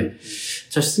ことで、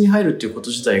茶室に入るっていうこと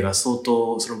自体が相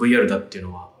当その VR だっていう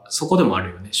のは、そこでもあ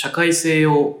るよね。社会性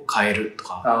を変えると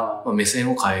か、目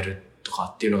線を変えると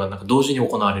かっていうのがなんか同時に行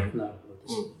われる。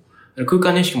空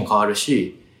間認識も変わる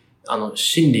し、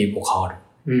心理も変わる。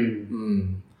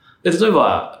で、例え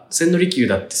ば、千利休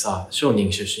だってさ、商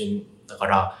人出身だか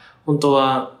ら、本当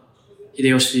は、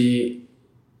秀吉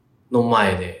の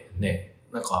前でね、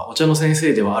なんか、お茶の先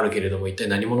生ではあるけれども、一体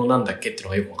何者なんだっけっていうの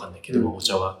がよくわかんないけど、お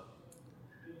茶は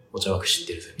知っ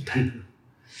てるぜ、みたいな。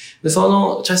で、そ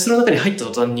の茶室の中に入った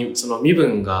途端に、その身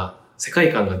分が、世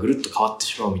界観がぐるっと変わって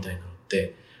しまうみたいなのっ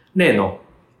て、例の、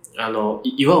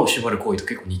岩を縛る行為と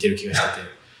結構似てる気がしてて、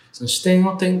その視点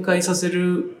を展開させ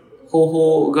る方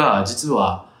法が、実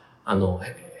は、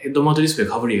ヘッドマウントディスプレ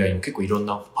イ被る以外にも結構いろん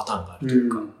なパターンがあるという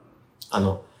か、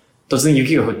突然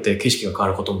雪が降って景色が変わ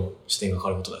ることも視点が変わ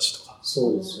ることだしとか。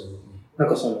そうですよね。なん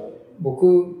か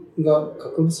僕が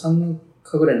学部3年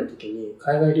かぐらいの時に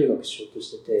海外留学しようと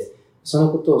してて、そ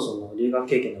のことを留学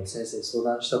経験の先生に相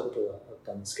談したことがあっ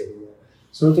たんですけども、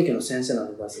その時の先生のア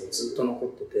ドバイスがずっと残っ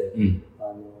てて、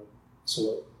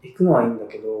行くのはいいんだ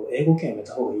けど、英語圏やめ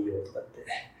た方がいいよとかって、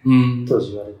当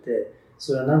時言われて、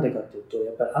それはなんでかっていうと、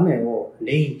やっぱり雨を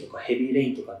レインとかヘビーレ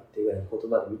インとかっていうぐらいの言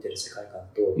葉で見てる世界観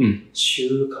と、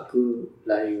収穫、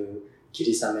雷雨、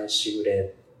霧雨、しぐ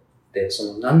れって、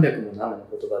その何百もの雨の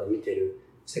言葉で見てる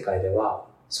世界では、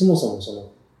そもそも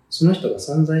その人が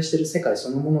存在してる世界そ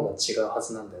のものが違うは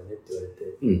ずなんだよねって言われ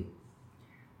て、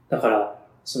だから、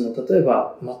例え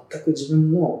ば全く自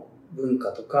分の文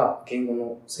化とか言語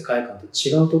の世界観と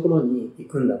違うところに行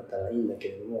くんだったらいいんだけ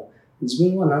れども、自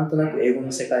分はなんとなく英語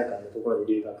の世界観のところ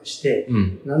で留学して、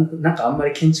なんかあんま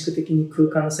り建築的に空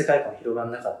間の世界観が広が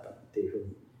らなかったっていうふう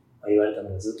に言われた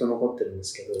のがずっと残ってるんで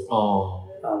すけど、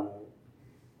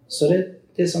それっ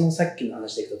てさっきの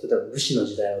話でいくと、例えば武士の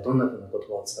時代はどんなふうな言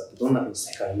葉を使ってどんなふうに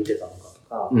世界を見てたのかと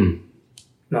か、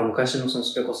昔の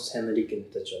それこそ千利休の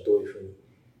人たちはどういうふうに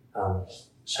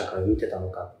社会を見てたの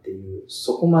かっていう、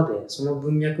そこまで、その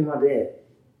文脈っ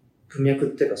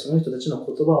ていうかその人たちの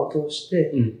言葉を通し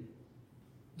て、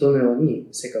どのように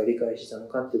世界を理解してたの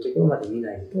かっていうところまで見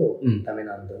ないとダメ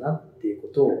なんだなっていうこ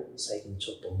とを最近ち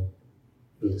ょっと思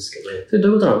うんですけど。それど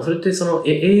ういうことなの？それって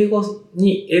英語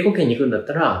圏に行くんだっ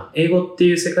たら、英語って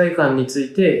いう世界観につ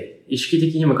いて意識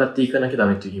的に向かっていかなきゃダ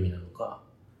メという意味なのか。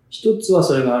一つは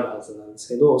それがあるはずなんです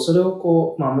けど、それを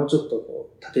もうちょっと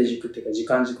縦軸っていうか時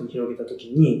間軸に広げたとき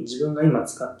に、自分が今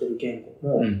使ってる言語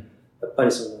も、やっぱ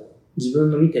り自分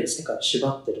の見てる世界を縛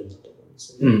ってるんだと思うんで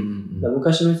すよね。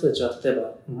昔の人たちは例え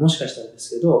ば、もしかしたらで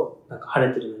すけど、なんか晴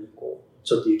れてるのに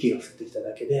ちょっと雪が降ってきた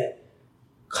だけで、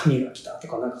神が来たと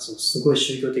か、なんかすごい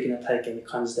宗教的な体験に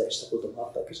感じたりしたこともあ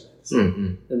ったわけじゃないですか。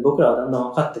で僕らはだんだん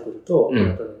分かってくると、あ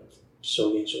なたの気象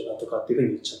現象だとかっていうふう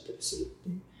に言っちゃったりするって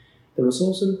いう。でも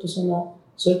そうすると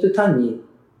それって単に、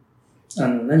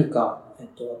何か、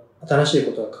新しい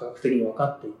ことが科学的に分か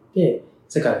っていって、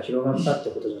世界が広がったって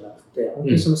ことじゃなくて、本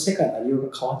当にその世界のありよう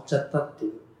が変わっちゃったってい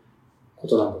うこ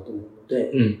となんだと思うの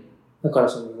で、だから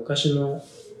昔の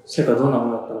世界がどんな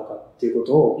ものだったのかっていうこ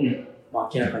とを、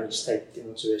明らかにしたいっていう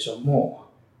モチベーションも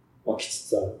湧きつ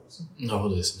つあるんですよ。なるほ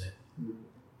どですね。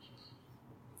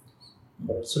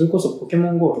それこそポケ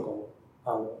モン GO とか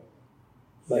も、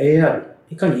AR、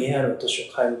いかに AR が都市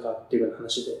を変えるかっていうような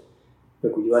話で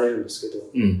よく言われるんですけど、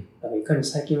いかに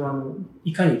最近は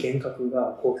いかに幻覚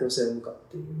が公共性を生むかっ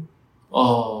ていう、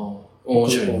面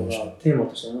白いね。テーマ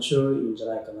として面白いんじゃ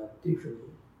ないかなっていうふうに、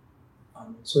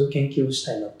そういう研究をし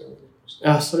たいなと思ってまし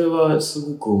た。それはす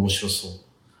ごく面白そう。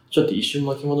ちょっと一瞬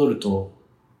巻き戻ると、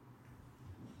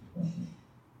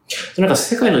なんか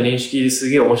世界の認識です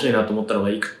げえ面白いなと思ったのが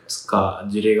いくつか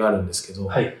事例があるんですけど、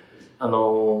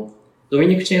ドミ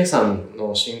ニク・チェンさん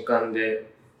の新刊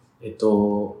で、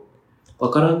わ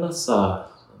からな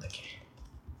さ、なんだっけ。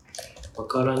わ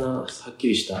からな、はっき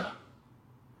りした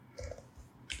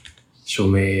署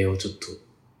名をちょっと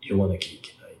読まなきゃい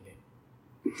けないね。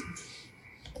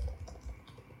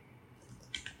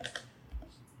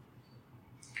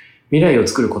未来を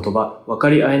作る言葉、分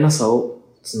かり合えなさを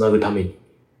つなぐために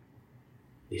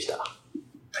でした。はい、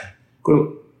これ、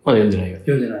まだ読んでないよね。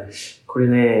読んでないです。これ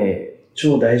ね、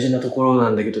超大事なところな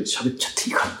んだけど、喋っちゃって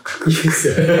いいかな。いいです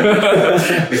よ。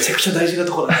めちゃくちゃ大事な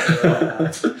ところだな。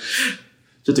ちょっ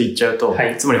と言っちゃうと、は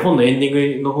い、つまり本のエンデ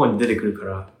ィングの方に出てくるか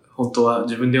ら、本当は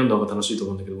自分で読んだ方が楽しいと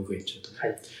思うんだけど、僕が言っちゃうと。は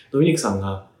い、ドミニクさん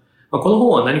が、この本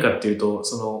は何かっていうと、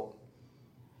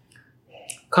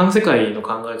環世界の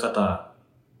考え方、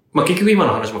結局今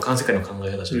の話も環世界の考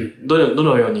え方じゃない。ど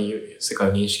のように世界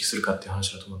を認識するかっていう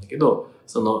話だと思うんだけど、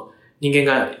人間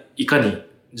がいかに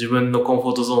自分のコンフ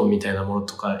ォートゾーンみたいなもの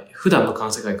とか、普段の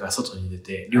環世界から外に出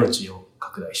て、領地を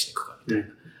拡大していくかみたいな。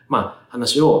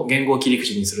話を言語を切り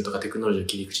口にするとか、テクノロジーを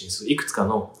切り口にする、いくつか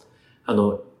の、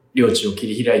領地を切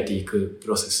り開いていくプ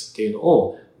ロセスっていうの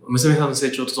を、娘さんの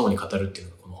成長とともに語るっていう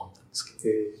のがこの本なんですけど、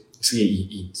すげえ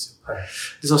いいんですよ。はい、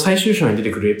で、その最終章に出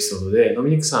てくるエピソードで、ド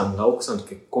ミニクさんが奥さんと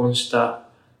結婚した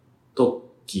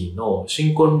時の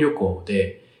新婚旅行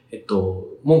で、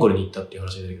モンゴルに行ったっていう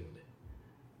話が出てく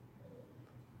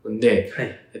るので、は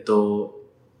い、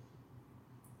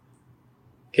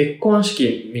結婚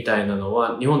式みたいなの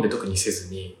は日本で特にせ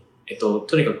ずに、と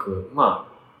にかく、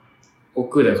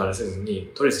億劫だからせず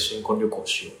に、とりあえず新婚旅行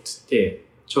しようって言って、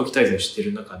長期滞在して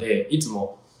る中で、いつ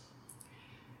も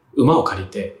馬を借り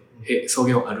て、草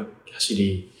原を走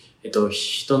り、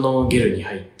人のゲルに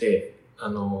入って、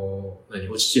お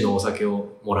乳のお酒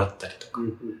をもらったりとか、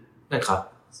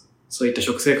そういった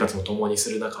食生活も共にす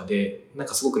る中で、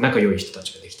すごく仲良い人た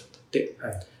ちができたんだって。は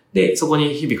い、で、そこ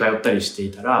に日々通ったりして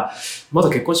いたら、まだ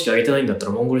結婚式挙げてないんだった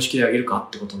らモンゴル式で挙げるかっ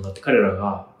てことになって、彼ら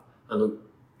が、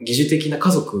疑似的な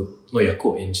家族の役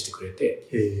を演じてくれて、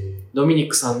ドミニ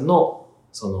クさんの、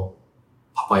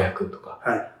パパ役とか、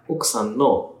はい、奥さん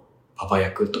のパパ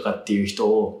役とかっていう人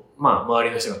を、周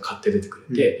りの人が買って出てく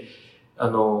れて、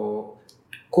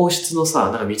皇室の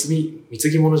さ、貢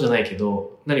ぎ物じゃないけ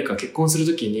ど、何か結婚する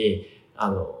ときに、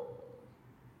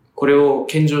これを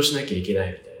献上しなきゃいけな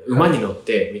いみたいな。馬に乗っ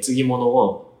て貢ぎ物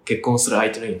を結婚する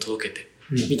相手の家に届けて、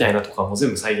みたいなとかも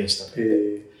全部再現したんだっ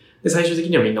て。で、最終的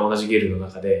にはみんな同じゲルの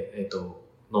中で、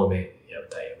能面や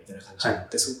歌えよみたいな感じになっ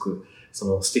て、すごく、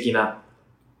素敵な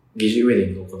疑似ウェデ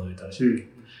ィングが行われたらしい。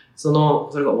そ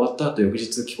れが終わった後、翌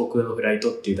日帰国のフライト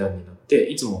っていう段になって、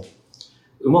いつも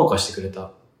馬を貸してくれ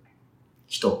た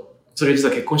人、それ実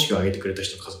は結婚式を挙げてくれた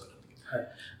人の家族なんだけど、はい、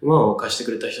馬を貸して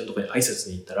くれた人のところに挨拶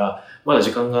に行ったら、まだ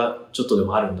時間がちょっとで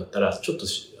もあるんだったら、ちょっと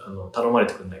頼まれ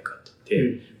てくんないかって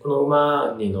言って、この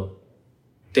馬に乗っ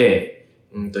て、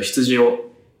羊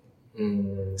を、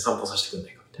散歩させてくん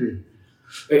ないかみたいな。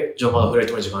じゃあまだフライ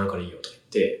トまで時間あるからいいよとか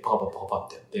言って、パカっ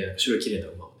てやって、白い綺麗な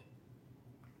馬をね、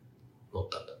乗っ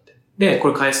たんだって。で、こ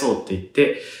れ返そうって言っ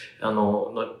て、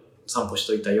散歩し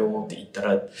といたよって言った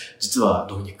ら、実は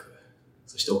ドミニク、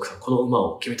そして奥さん、この馬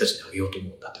を君たちにあげようと思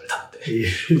うんだって言われ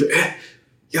たんで。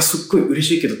いや、すっごい嬉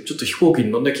しいけど、ちょっと飛行機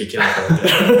に乗んなきゃいけないからみたい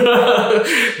な。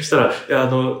そしたら、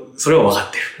それは分か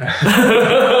って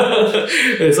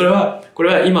る。これ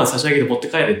は今差し上げて持って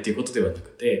帰れっていうことではなく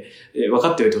て、分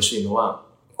かっておいてほしいのは、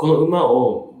この馬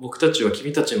を僕たちは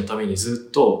君たちのためにず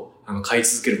っと飼い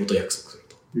続けることを約束する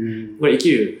と。これ生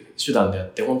きる手段であ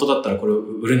って、本当だったらこれを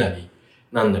売るなり、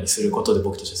なんなりすることで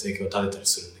僕たちの生計を立てたり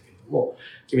するんだけれども、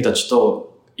君たち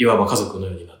といわば家族の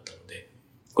ようになったので、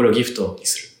これをギフトに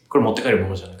する。これ持って帰るも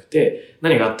のじゃなくて、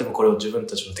何があってもこれを自分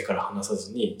たちの手から離さ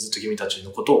ずに、ずっと君たち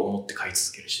のことを思って飼い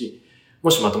続けるし、も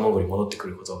しまたモンゴルに戻ってく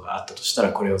ることがあったとした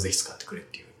ら、これをぜひ使ってくれっ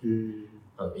ていう、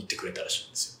言ってくれたらしいん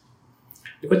です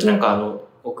よ。でこうやって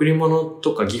贈り物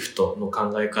とかギフトの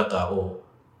考え方を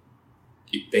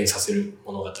一変させる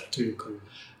物語というか、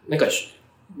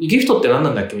ギフトって何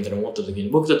なんだっけみたいな思った時に、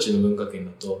僕たちの文化圏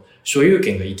だと、所有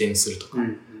権が移転するとか、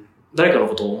誰かの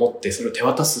ことを思ってそれを手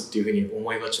渡すっていうふうに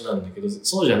思いがちなんだけど、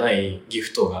そうじゃないギ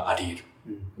フトがあり得る。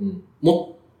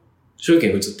所有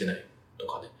権が移ってないと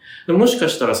かね。でもしか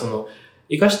したら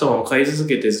生かしたまま飼い続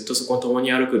けてずっとそこに共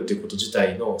に歩くっていうこと自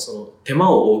体の手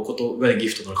間を負うことがギ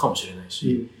フトなのかもしれない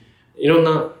し、いろん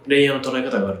なレイヤーの捉え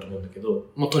方があると思うんだけど、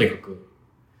とにかく、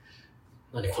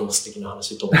何こんな素敵な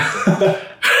話と思って。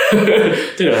っ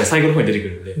ていうのは最後の方に出てく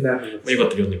るんで、よかったら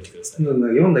読んでみてください。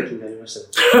読んだ気になりまし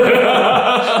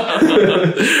た。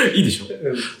いいでし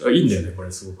ょ、いいんだよね、こ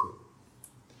れすごく。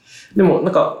でも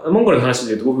モンゴルの話で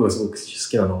言うと僕がすごく好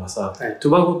きなのがさ、ト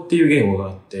ゥバゴっていう言語が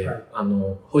あって、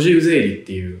ホジウゼーリっ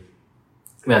ていう、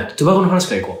トゥバゴの話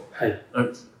からいこう。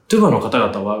トトゥバの方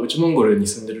々は内モンゴルに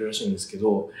住んでるらしいんですけ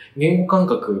ど、言語感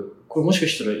覚、これもしか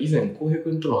したら以前、浩平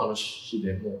君との話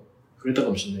でも触れたか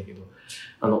もしれないけど、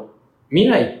未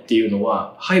来っていうの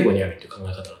は背後にあるっていう考え方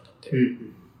なんだって。う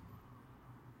ん、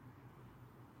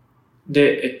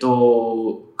で、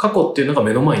過去っていうのが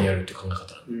目の前にあるっていう考え方なんだ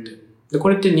って。うん、で、こ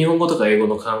れって日本語とか英語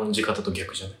の感じ方と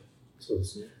逆じゃない？そうで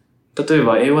すね。例え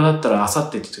ば英語だったら明後日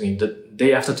って言った時に the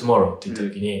day after tomorrow って言った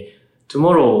時に、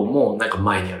tomorrow もなんか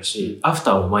前にあるし、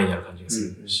after も前にある感じが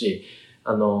するし、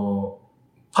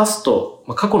パスト、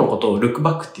過去のことを look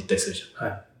back って言ったりするじゃん。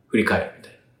はい、振り返るみた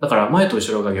いな。だから前と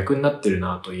後ろが逆になってる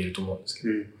なと言えると思うんですけ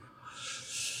ど。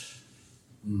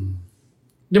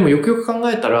でもよくよく考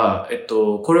えたら、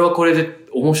これはこれで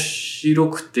面白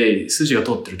くて筋が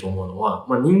通ってると思うのは、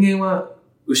人間は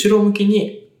後ろ向き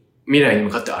に未来に向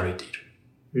かって歩いている。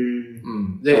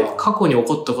で、過去に起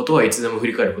こったことはいつでも振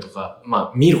り返ることが、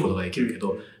見ることができるけ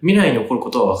ど、未来に起こるこ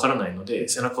とは分からないので、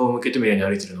背中を向けて未来に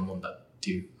歩いてるようなもんだっ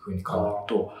ていう風に考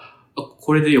えると、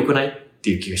これで良くないっ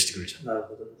ていう気がしてくるじゃん。なる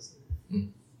ほどですね。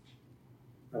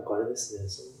なんかあれですね、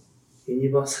ユニ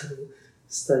バーサル・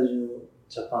スタジオ・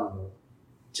ジャパンの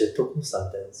ジェットコースター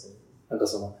みたいですね。なんか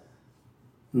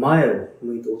前を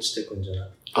向いて落ちていくんじゃな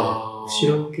くて、後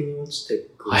ろ向きに落ちてい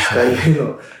く光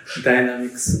のダイナミ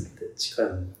クスって近い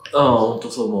のかな。本当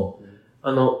そう思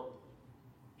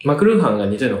う。マクルーハンが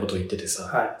似たようなことを言ってて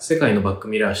さ、世界のバック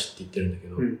ミラー史って言ってるんだけ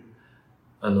ど、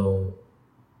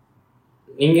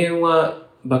人間は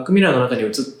バックミラーの中に映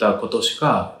ったことし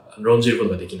か論じること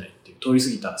ができないっていう、通り過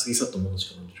ぎ去ったものし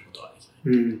か論じることができ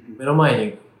ない。目の前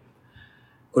に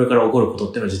これから起こること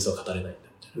っていうのは実は語れないんだ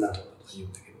みたいなことを言う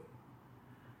んだけど。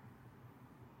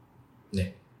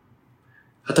ね。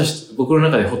果たして、僕の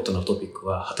中でホットなトピック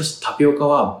は、果たしてタピオカ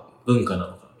は文化な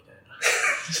のかみたいな。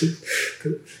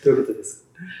どういうことです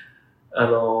か？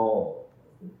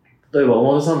例えば、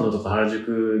表参道とか原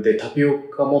宿でタピオ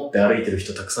カ持って歩いてる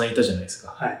人たくさんいたじゃないです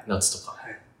か。夏とか。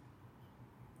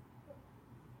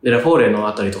で、ラフォーレの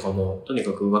あたりとかも、とに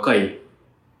かく若い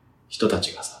人た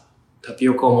ちがさ、タピ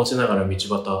オカを持ちながら道端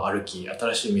を歩き、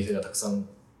新しい店がたくさん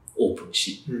オープン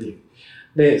しっていう。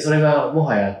で、それがも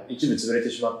はや一部潰れて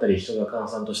しまったり、人が閑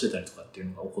散としてたりとかっていう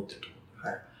のが起こってると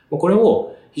思う。これ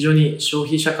を非常に消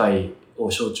費社会を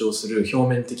象徴する表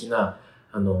面的な、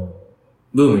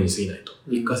ブームに過ぎないと。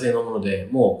一過性のもので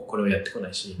もうこれをやってこな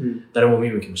いし、誰も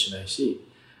見向きもしないし、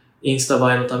インスタ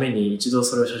映えのために一度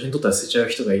それを写真撮ったら捨てちゃう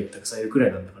人がたくさんいるくら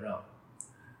いなんだから、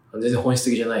全然本質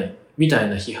的じゃない。みたい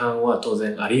な批判は当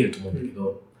然あり得ると思うんだけ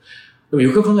ど、でも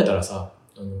よく考えたらさ、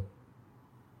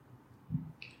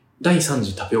第3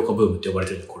次タピオカブームって呼ばれ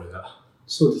てるんだ、これが。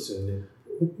そうですよね。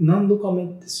何度か目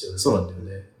ですよね。そうなんだよ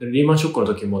ね。リーマンショックの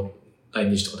時も第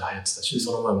2次とかで流行ってたし、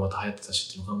その前もまた流行ってたし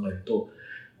っていうのを考えると、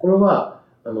これは、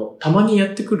たまにや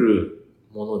ってくる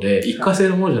もので、一過性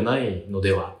のものじゃないの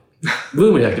では、ブ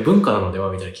ームじゃなくて文化なので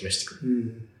はみたいな気がしてく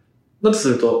る。だとす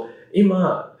ると、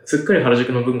今、すっかり原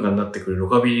宿の文化になってくるロ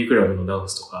カビリークラブのダン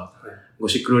スとか、ゴ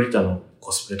シックロリタの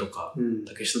コスプレとか、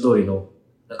竹下通りの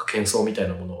なんか喧騒みたい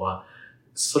なものは、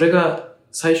それが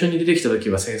最初に出てきた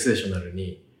時はセンセーショナル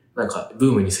に、なんか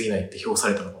ブームに過ぎないって評さ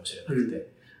れたのかもしれなく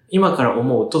て、今から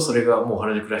思うとそれがもう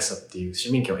原宿らしさっていう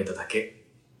市民権を得ただけ。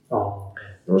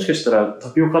もしかしたらタ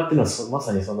ピオカっていうのはま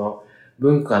さにその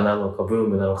文化なのかブー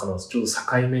ムなのかのちょうど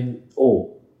境目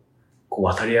をこう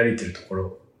渡り歩いてるとこ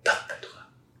ろだったりとか。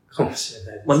かもしれ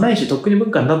ないです。ないし、とっくに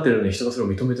文化になってるのに人がそれを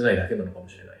認めてないだけなのかも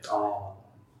しれない。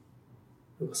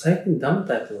最近ダム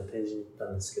タイプの展示に行った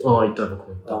んですけど、行った僕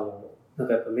も行った。なん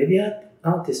かやっぱメディ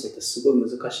アアーティストってすごい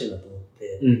難しいなと思っ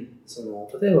て、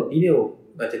例えばビデオ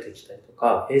が出てきたりと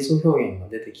か、映像表現が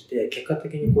出てきて、結果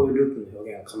的にこういうループの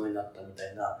表現が可能になったみた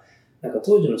いな、なんか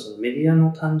当時のそのメディア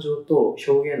の誕生と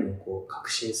表現のこう革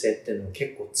新性っていうのが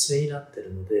結構対になって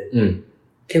るので、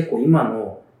結構今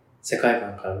の世界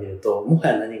観から見ると、もは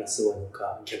や何がすごいの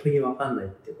か逆にわかんないっ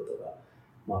ていうこ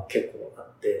とが、結構あ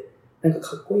って、なんか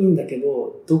かっこいいんだけ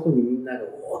ど、どこにみんなが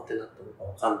おーってなったのか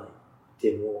わかんないって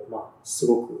いうのを、す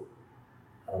ごく、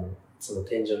その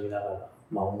展示を見ながら、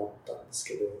思ったんです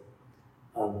けど、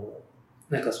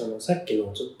なんかさっき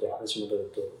のちょっと話戻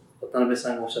ると、渡辺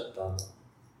さんがおっしゃった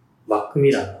バック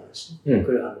ミラーの話、ク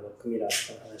ルハンのバックミラー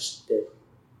とかの話って、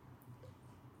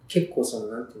結構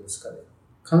なんていうんですかね、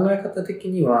考え方的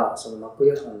には、マク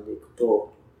ルハンでいく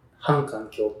と、反環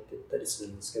境って言ったりする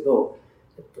んですけど、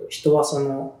人は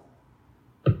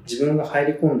自分が入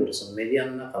り込んでるメディア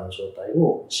の中の状態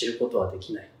を知ることはで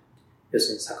きない。要す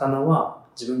るに魚は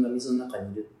自分が水の中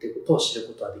にいるっていうことを知る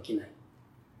ことはできない。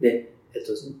で、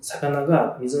魚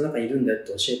が水の中にいるんだよっ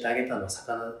て教えてあげたのは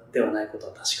魚ではないこと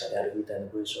は確かであるみたいな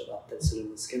文章があったりする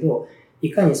んですけど、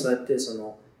いかにそうやって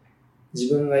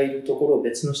自分がいるところを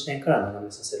別の視点から眺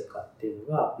めさせるかっていう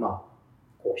のが、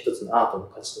こう一つのアートの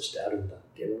価値としてあるんだっ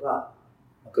ていうのが、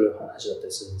黒い話だった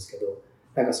りするんですけど、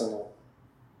なんか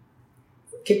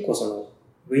結構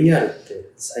VR っ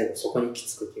て最後そこに行き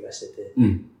着く気がしてて、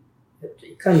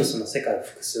いかにその世界を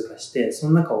複数化して、そ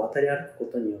の中を渡り歩く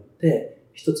ことによって、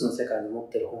一つの世界の持っ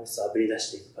てる本質をあぶり出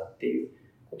していくかっていう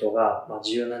ことが、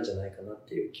重要なんじゃないかなっ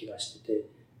ていう気がしてて、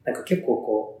なんか結構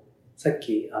こう、さっ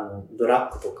きドラ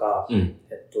ッグとか、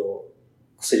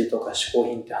薬とか嗜好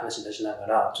品って話出しなが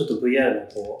ら、ちょっと VR の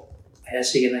こう、怪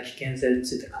しげな危険性に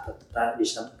ついて語ったり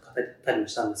も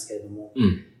したんですけれども、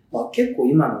結構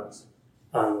今の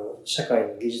社会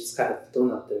の技術開発ってどう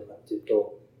なってるかっていう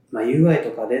と、UI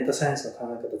とかデータサイエンスの考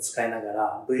え方を使いなが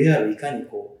ら VR をいかに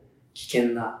こう危険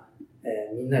な、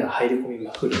みんなが入り込み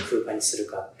まくる空間にする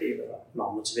かっていうの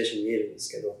が、モチベーションに見えるんで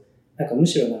すけど、なんかむ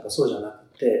しろなんかそうじゃな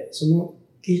くて、その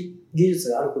技術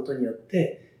があることによっ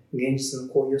て現実の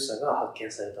こういう良さが発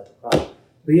見されたとか、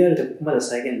VR でここまで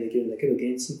再現できるんだけど、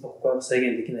現実のここは再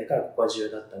現できないからここは重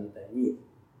要だったみたいに、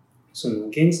その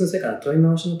現実の世界の問い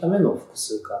直しのための複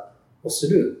数化をす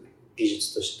る技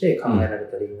術として考えられ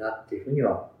たらいいなっていうふうに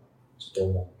はちょっと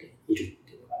思っているっ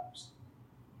ていうのがありまし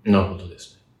た。なるほどで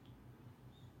すね。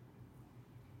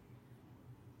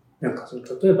なんか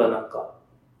例えばなんか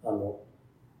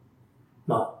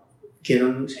ゲノ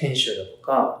ム編集だと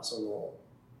か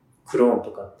クローン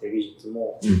とかっていう技術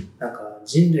も、なんか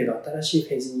人類が新しいフ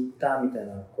ェーズに行ったみたい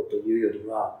なことを言うより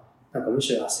は、なんかむ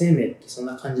しろ生命ってそん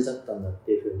な感じだったんだっ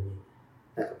ていうふうに、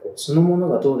なんかこうそのもの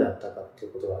がどうであったかってい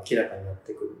うことが明らかになっ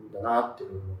てくるんだなっていう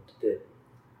ふうに思ってて、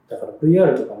だから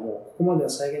VR とかもここまでは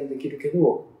再現できるけど、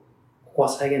ここは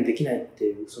再現できないって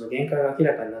いうその限界が明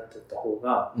らかになっていった方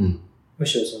が、む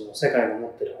しろその世界が持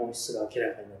っている本質が明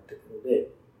らかになってくるので、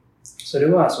それ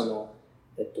はマ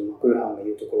クルハンが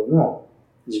言うところの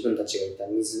自分たちがいた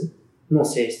水の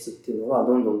性質っていうのは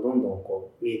どんどん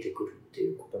こう見えてくるって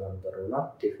いうことなんだろうな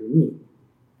っていうふうに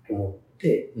思っ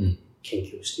て研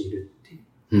究をしているってい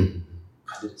う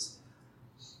感じです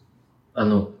ね。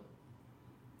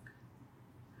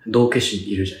道化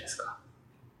師いるじゃないですか。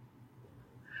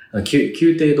宮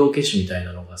廷道化師みたい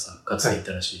なのがさ、かつてい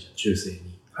たらしいじゃん、中世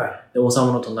に。で、王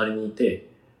様の隣にい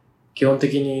て、基本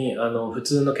的に普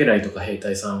通の家来とか兵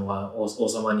隊さんは王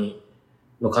様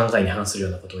の考えに反するよ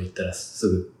うなことを言ったらす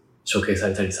ぐ処刑さ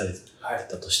れたりされて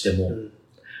たとしても、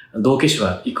道化師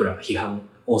はいくら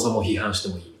王様を批判して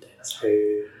もいいみたいなさ。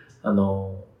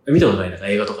見たことないなんか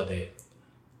映画とかで、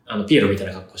ピエロみたい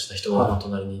な格好した人が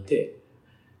隣にいて、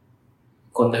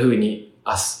こんな風に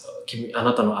あ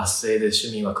なたの圧政で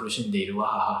市民は苦しんでいるわ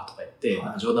ははとか言って、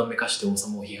冗談めかして王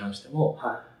様を批判しても、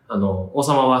王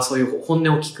様はそういう本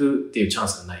音を聞くっていうチャン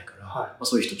スがないから、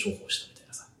そういう人重宝したみたい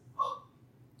なさ。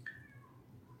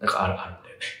なんかあるんだよね。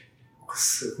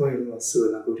すごいなん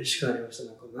か嬉しくなりまし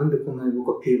た。なんでこんなに僕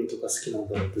はピエロとか好きなん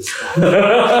だろうってさ。なん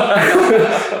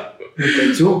か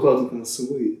ジョーカーとかもす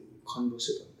ごい感動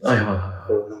してたんで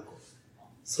すよ。なんか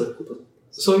そういうことだ。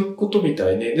そういうことみた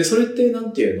いね。で、それってな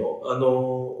んていうの？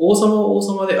王様は王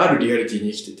様であるリアリティ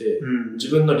に生きてて、自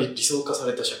分の理想化さ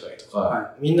れた社会と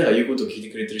か、みんなが言うことを聞いて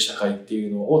くれてる社会ってい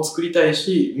うのを作りたい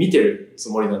し、見てるつ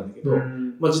もりなんだけど、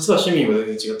実は市民は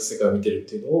全然違った世界を見てるっ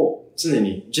ていうのを、常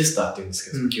にジェスターって言うんです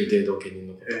けど、宮廷道家人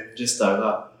のこと。ジェスター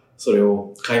がそれ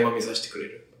を垣間見させてくれ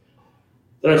る。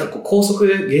なんかこう高速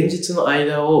で現実の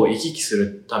間を行き来す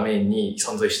るために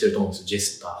存在してると思うんですよ、ジェ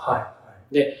スタ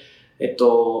ー。で、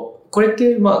これっ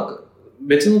て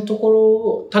別のと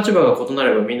ころ、立場が異な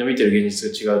ればみんな見てる現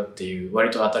実が違うっていう割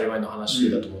と当たり前の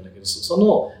話だと思うんだけど、そ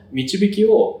の導き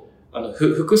を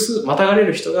複数またがれ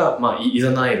る人がい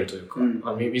ざなえるというか、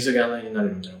水が穴になれ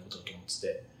るみたいなことだと思って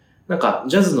て、なんか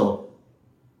ジャズの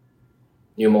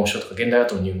入門書とか現代アー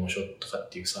トの入門書とかっ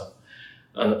ていうさ、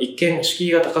一見敷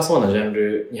居が高そうなジャン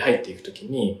ルに入っていくとき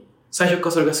に、最初か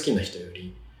らそれが好きな人よ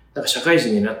り、なんか社会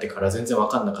人になってから全然わ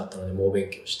かんなかったので猛勉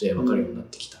強してわかるようになっ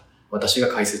てきた。私が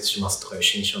解説しますとかいう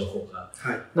新書の方が、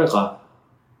なんか、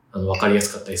わかりや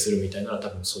すかったりするみたいなら多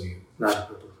分そういう、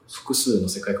複数の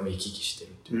世界観を行き来してる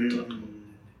っていうことだと思うんだよ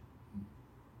ね。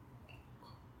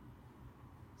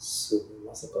すごい、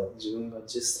まさか自分が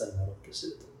10歳になろうとして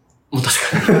ると思う。もう確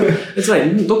かに。つま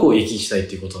り、どこを行き来したいっ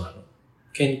ていうことなの？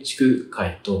建築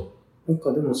界と。なん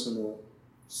かでもす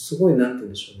ごいなんて言うん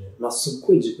でしょうね。すっ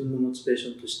ごい自分のモチベーシ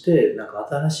ョンとして、なんか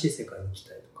新しい世界に行き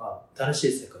たいとか、新し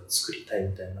い世界を作りたい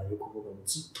みたいな欲望が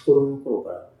ずっと子供の頃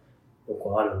から僕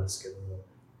はあるんですけども、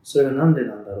それがなんで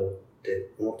なんだろうっ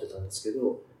て思ってたんですけ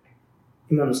ど、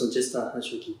今のそのジェスターの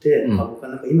話を聞いて、僕は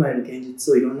なんか今いる現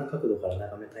実をいろんな角度から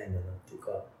眺めたいんだなっていう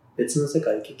か、別の世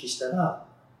界を行き来したら、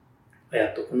や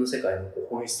っとこの世界の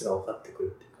本質が分かってくる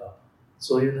っていうか、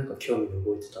そういうなんか興味が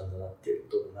動いてたんだなっていう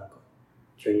ことがなんか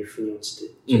急に腑に落ち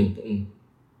てちょっと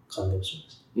感動し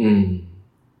ました。うん。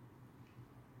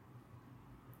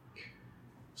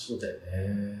そうだよ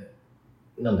ね。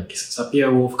なんだっけ、サピア・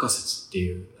ウォーフ仮説って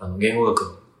いう言語学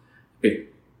の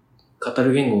語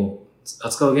る言語、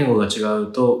扱う言語が違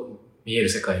うと見える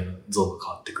世界の像が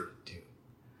変わってくるってい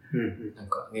う、なん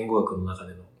か言語学の中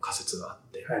での仮説があっ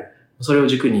て、はい、それを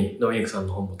軸にドミニクさん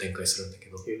の本も展開するんだけ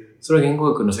ど、それは言語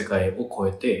学の世界を超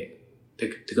えてテ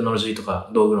クノロジーと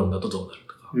か道具論だとどうなる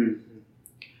とか、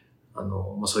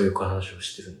まあ、そういう話を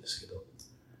してるんですけど、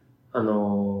あれ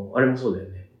もそうだよ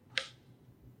ね。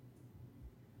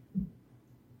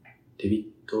デ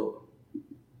ビッド・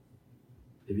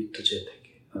チェーだっ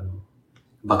け、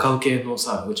バカウ系の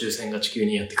さ、宇宙船が地球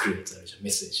にやってくるやつあるじゃん。メ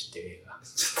ッセージっていう映画。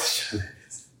ちょっと知らないで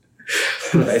す。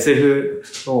なんか SF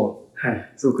の、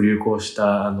すごく流行し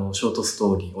た、ショートス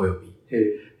トーリーおよび、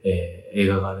映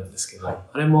画があるんですけど、はい、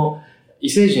あれも異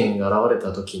星人が現れ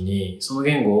た時に、その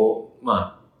言語を、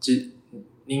まあ、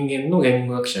人間の言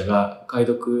語学者が解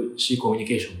読し、コミュニ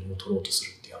ケーションを取ろうとす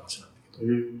るっていう話なんだけ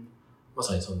ど、ま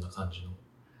さにそんな感じの。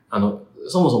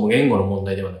そもそも言語の問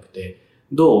題ではなくて、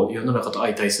どう世の中と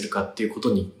相対するかっていうこ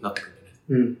とになってく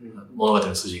るんだよね。物語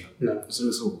の筋が。それ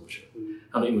がすごく面白い。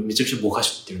今めちゃくちゃぼか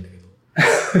しって言ってるんだ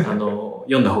けど、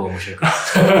読んだ方が面白いから。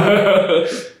な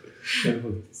るほ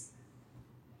どです。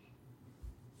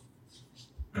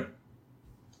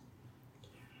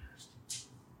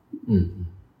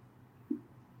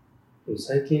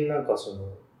最近なんかすご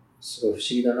い不思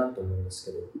議だなと思うんです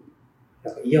けど、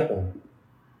なんかイヤホン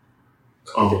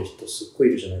かけてる人すっごい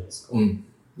いるじゃないですか。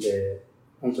で、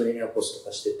本当にエアポスと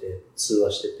かしてて、通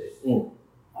話してて、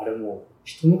あれも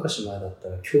一昔前だった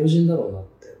ら強靭だろうなっ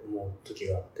て思う時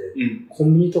があって、コ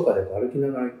ンビニとかで歩きな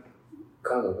がら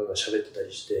ガーガーガーガー喋ってた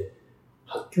りして、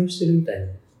発狂してるみたいに。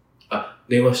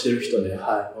電話してる人ね。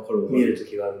はい。見える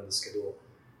時があるんですけど、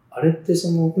あれって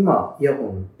今イヤホ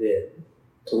ンで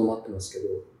とどまってますけど、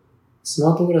ス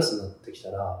マートグラスになってきた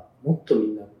ら、もっとみ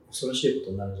んな恐ろしいこ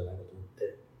とになるんじゃないかと思っ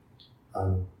て、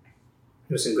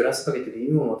要するにグラスかけてる、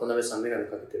今も渡辺さんメガネ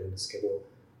かけてるんですけど、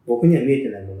僕には見えて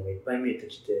ないものがいっぱい見えて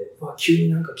きて、急に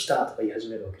なんか来たとか言い始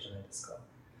めるわけじゃないですか。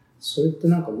それって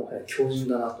なんかもはや強靭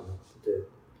だなと思ってて。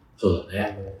そうだね。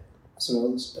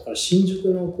だから新宿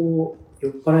の酔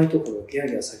っ払いとかがギャー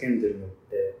ギャー叫んでるのっ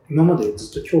て、今まで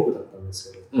ずっと恐怖だったんで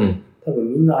すけど、多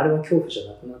分みんなあれは恐怖じゃ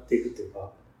なくなっていくっていう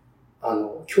か、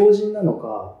強靭なの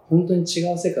か、本当に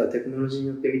違う世界をテクノロジーに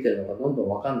よって見てるのか、どんどん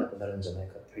分かんなくなるんじゃない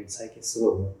かっていうふうに最近す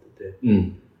ごい思ってて。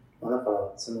だから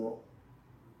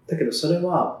だけどそれ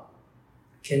は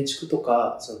建築と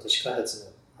か都市開発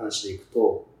の話でいく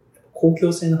と公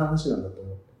共性の話なんだと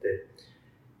思って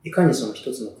て、いかに一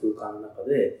つの空間の中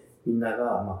でみんな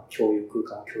が空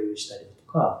間を共有したりだ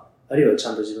とか、あるいはち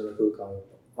ゃんと自分の空間を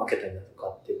分けたりだとか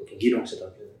っていうことを議論してた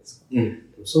わけじゃないですか。で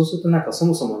もそうするとなんかそ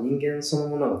もそも人間その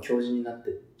ものが強靭になっ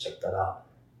てっちゃったら、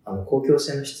公共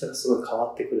性の質がすごい変わ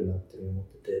ってくるなっていうふうに思っ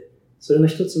てて、それの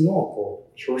一つの表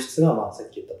出がさっ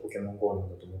き言ったポケモン GO なん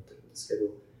だと思ってるんですけど、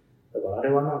だからあれ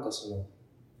はなんか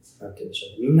なんて言うんでしょ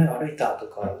う、みんなが歩いたと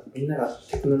か、みんなが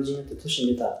テクノロジーによって都市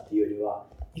に出たっていうよりは、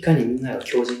いかにみんなが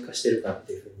強靭化してるかっ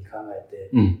ていうふうに考え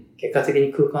て、結果的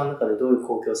に空間の中でどういう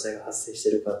公共性が発生して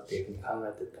るかっていうふうに考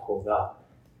えていった方が、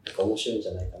なんか面白いんじ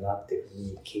ゃないかなっていうふう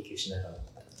に研究しながら思っ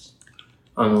てました。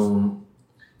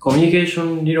コミュニケーシ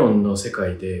ョン理論の世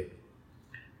界で、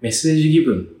メッセージギ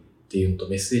ブンっていうのと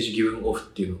メッセージギブンオフ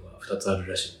っていうのが2つある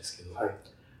らしいんですけど、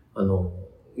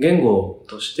言語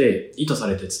として意図さ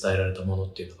れて伝えられたもの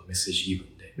っていうのがメッセージギブ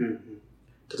ンで、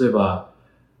例えば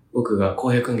僕が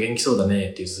浩平くん元気そうだね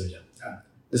って言うとするじゃん。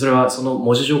で、それはその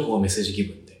文字情報がメッセージギ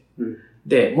ブンで、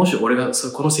で、もし俺が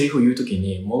このセリフを言うとき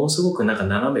にものすごくなんか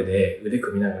斜めで腕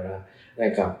組みながら、な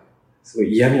んかすご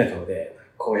い嫌味な顔で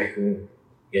浩平くん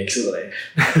元気そうだね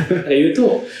って言う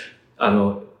と、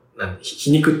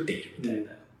皮肉っているみたい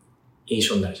な印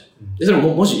象になるじゃん。で、それ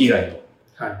も文字以外の。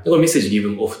これメッセージギブ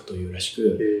ンオフというらし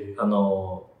く、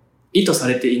意図さ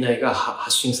れていないが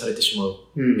発信されてしまう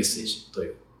メッセージとい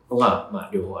うのが、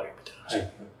両方あるみたいな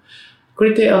話。こ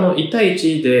れって1対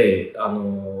1で、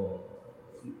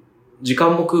時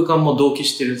間も空間も同期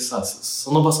してるさ、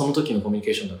その場その時のコミュニ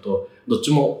ケーションだと、どっ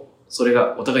ちもそれ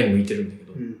がお互いに向いてるんだけ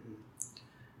ど、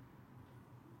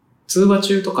通話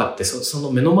中とかってそ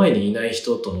の目の前にいない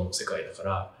人との世界だか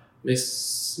ら、メッ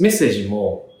セージ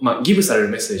も、ギブされる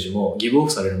メッセージも、ギブオ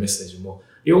フされるメッセージも、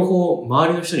両方周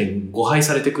りの人に誤配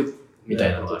されてくみた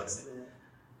いなのがあるんですね。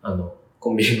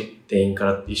コンビニの店員か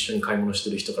ら一緒に買い物し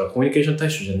てる人からコミュニケーション対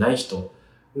象じゃない人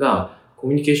がコ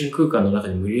ミュニケーション空間の中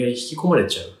に無理やり引き込まれ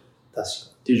ちゃうっ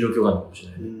ていう状況があるのかもし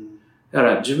れないね。だか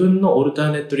ら自分のオルタ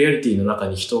ーネットリアリティの中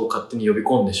に人を勝手に呼び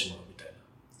込んでしまうみたいな。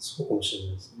そうかもしれ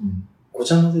ないです。ご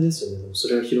ちゃ混ぜですよね。でもそ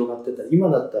れが広がってたら、今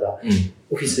だったら、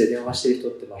オフィスで電話してる人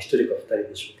って1人か2人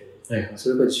でしょうけど、はいはい、そ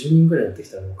れが10人ぐらいになってき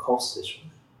たらもうカオスでしょう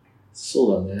ね。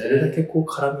そうだね。どれだけこう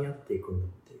絡み合っていくんだっ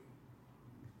ていう。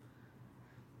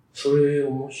それ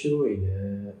面白い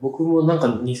ね。僕もなんか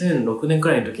2006年く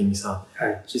らいの時にさ、は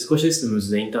い、シスコシステム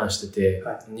ズでインターンしてて、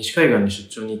はい、西海岸に出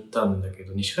張に行ったんだけ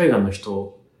ど、西海岸の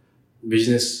人、ビジ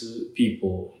ネスピー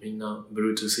ポー、みんな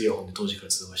Bluetooth イヤホンで当時から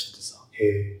通話しててさ、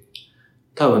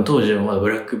多分当時はまだブ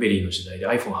ラックベリーの時代で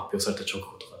iPhone 発表された直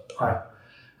後とかだったから、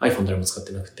はい、iPhone 誰も使っ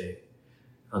てなくて、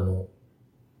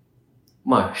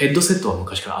まあヘッドセットは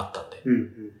昔からあったんで、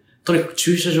とにかく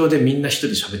駐車場でみんな一人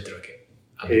で喋ってるわけ。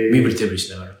身振り手振り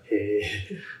しながら。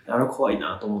あれ怖い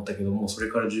なと思ったけど、もうそ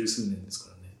れから十数年です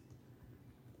か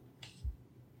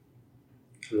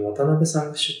らね。渡辺さ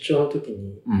んが出張の時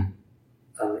に、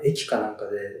駅かなんか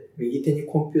で右手に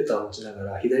コンピューターを持ちなが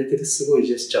ら左手ですごい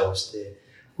ジェスチャーをして、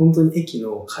本当に駅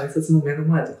の改札の目の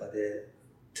前とかで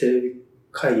テレビ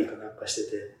会議かなんかし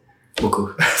てて、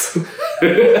僕こ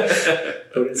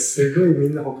れすごいみ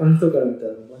んな他の人から見た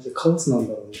らマジでカオスなん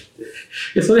だろうって。い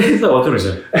や、それさ、わかるじ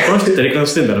ゃん。この人テレカン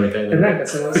してんだろみたいな。なんか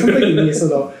その時に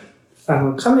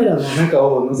カメラの中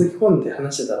を覗き込んで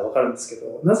話してたらわかるんですけ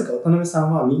ど、なぜか渡辺さ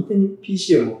んは右手に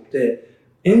PC を持って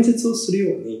演説をする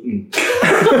ように、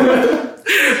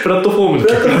プラットフォームに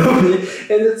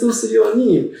演説をするよう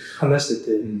に話し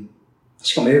てて、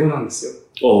しかも英語なんですよ。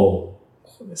こ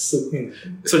れすごいね。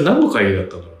それ何の会議だっ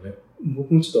たんだろうね。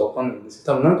僕もちょっとわかんないんですけ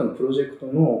ど、多分なんかのプロジェクト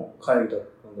の会議だっ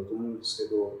たんだと思うんです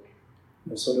けど、も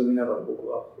うそれを見ながら僕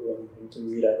は、これは本当に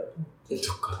未来だと思って、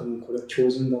多分これは強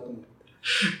靭だと思って。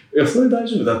いや、それ大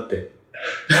丈夫だって。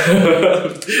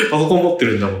パソコン持って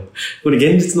るんだもん。これ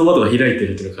現実の窓が開いて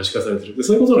るっていうのが可視化されてる。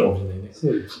そういうことなのかもしれないね。そ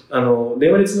うです。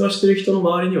電話で通話してる人の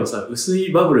周りにはさ、薄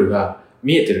いバブルが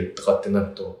見えてるとかってな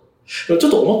ると、ちょっ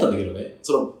と思ったんだけどね、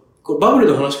これバブル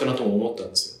の話かなとも思ったん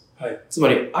ですよ。はい。つま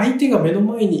り、相手が目の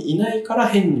前にいないから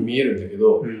変に見えるんだけ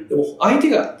ど、でも相手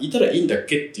がいたらいいんだっ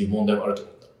けっていう問題もあると思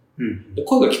った。で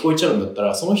声が聞こえちゃうんだった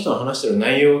ら、その人の話してる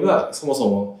内容がそもそ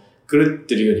も狂っ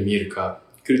てるように見えるか、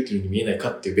狂ってるように見えない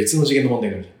かっていう別の次元の問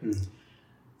題があるじゃん。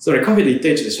つまりカフェで1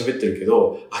対1で喋ってるけ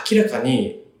ど、明らか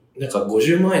になんか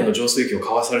50万円の浄水器を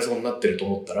買わされそうになってると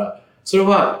思ったら、それ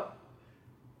は、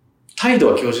態度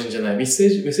は強靭じゃない。メッセー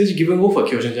ジギブンオフは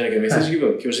強靭じゃないけど、メッセージギブ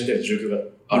ンは強靭である状況が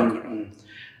あるから。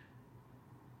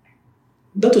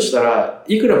だとしたら、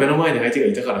いくら目の前に相手が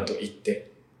いたからと言っ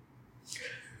て。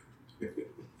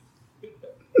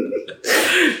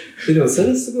でもそ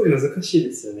れすごい難しい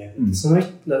ですよね。その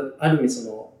人、ある意味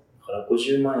だから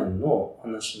50万円の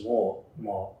話も、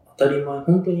まあ当たり前、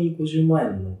本当に50万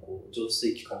円の浄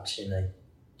水器かもしれない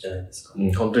じゃないですか。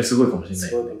本当にすごいかもしれない。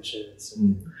すごいかもしれないですよ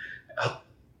ね。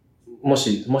も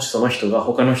しその人が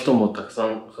他の人もたくさ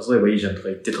ん誘えばいいじゃんとか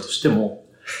言ってたとしても、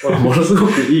ものすご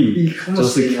くいい浄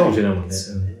水器かもしれないもんね。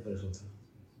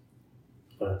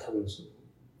だから多分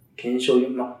検証、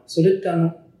それって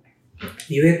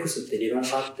UX って理論が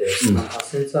あって、ハッ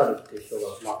センツァールっていう人が、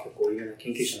結構有名な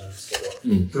研究者なんですけど、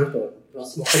その人が分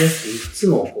かりやすく3つ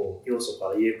の要素か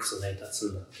ら UX が成り立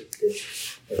つんだって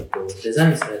言って、デザ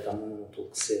インされたものの特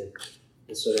性、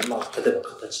それは例えば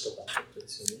形とかってことで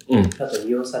すよね。あと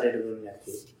利用される文脈。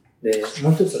で、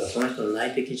もう一つがその人の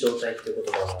内的状態っていう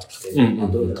言葉があって、どういうよう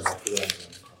なバックグラウンド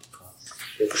なのかとか、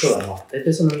っていうことは、大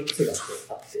体その3つが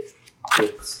あって、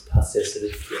UX 発生するっ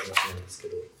ていう話なんですけ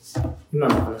ど、今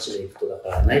の話でいくと、だか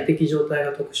ら内的状態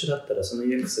が特殊だったらその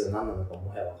UX が何なのかも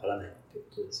はやわからないっていう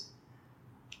ことです。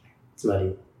つま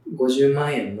り、50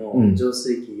万円の浄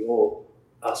水器を、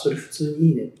それ普通に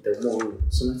いいねって思う、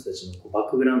その人たちのバッ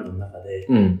クグラウンドの中で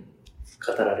語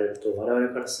られると、我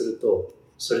々からすると、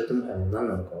それってもはやもう何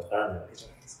なのかわからないわけじゃ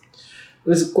ないです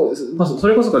か。そ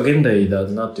れこそが現代だ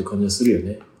なっていう感じがするよ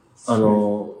ね。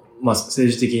政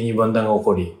治的に分断が起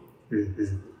こり、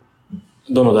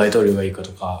どの大統領がいいか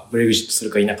とか、ブレグジットする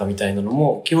か否かみたいなの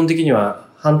も、基本的には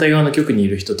反対側の局にい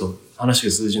る人と話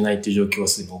が通じないっていう状況は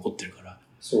すでに起こってるから、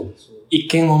そうです。一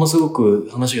見ものすごく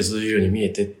話が通じるように見え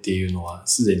てっていうのは、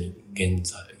すでに現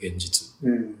実。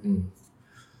なん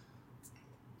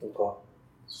か、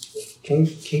研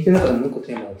究の中でもう一個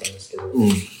テーマだったんですけど、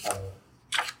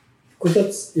複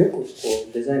雑、よく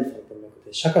デザインとかでもなく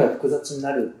て、社会が複雑に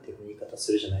なるっていう言い方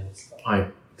するじゃないですか。はい。エ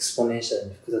クスポネンシャル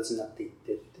に複雑になっていっ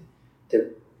てって。で、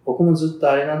僕もずっと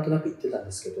あれなんとなく言ってたん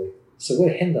ですけど、すごい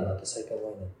変だなって最近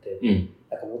思いになって、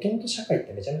なんかもともと社会っ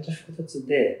てめちゃめちゃ複雑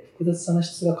で、複雑さの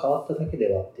質が変わっただけで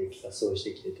はっていう気がすごいし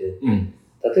てきてて、例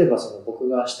えば僕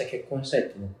が明日結婚したい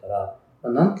と思ったら、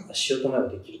なんとかしようと思えば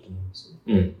できると思うんです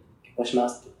よね。結婚しま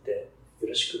すって言って、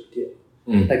ろしくっていう。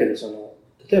だけど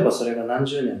例えばそれが何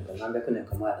十年か何百年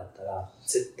か前だったら、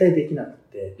絶対できなく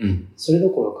て、それど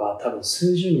ころか多分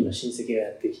数十人の親戚が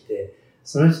やってきて、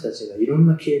その人たちがいろん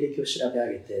な経歴を調べ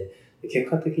上げて、結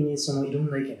果的にそのいろん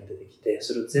な意見が出てきて、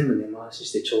それを全部根回し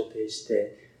して調停し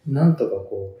て、なんとか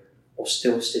押して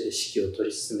で式を取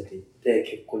り進めていって、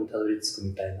結婚にたどり着く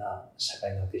みたいな社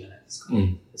会なわけじゃないですか。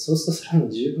そうするとそれはも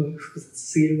う十分複雑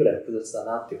すぎるぐらい複雑だ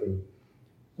なっていうふうに、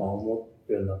思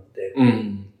うようになって、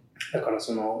だから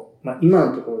今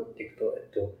のところでいくと、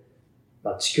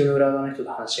地球の裏側の人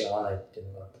と話が合わないっていう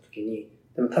のがあった時に、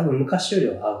でも多分昔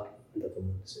よりは合うんだと思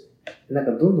うんですよ。なん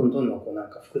かどんどんなん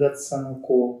か複雑さの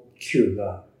球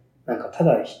が、なんかた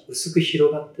だ薄く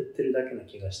広がってってるだけな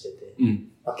気がしてて、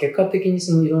結果的に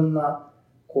いろんな、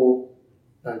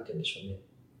なんて言うんでしょうね、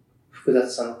複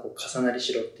雑さの重なり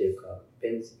しろっていうか、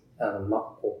円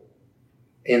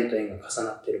と円が重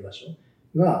なってる場所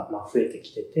が増えて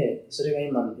きてて、それが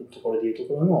今のところでいうと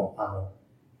ころの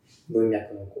文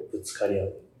脈のぶつかり合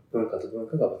う、文化と文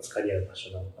化がぶつかり合う場所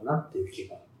なのかなっていう気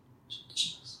がちょっと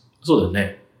します。そうだよ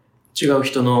ね。違う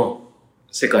人の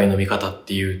世界の見方っ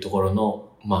ていうところの、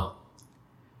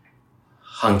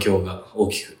反響が大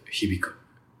きく響く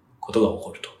ことが起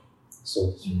こると。そ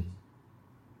うです。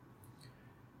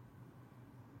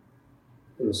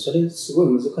でもそれすごい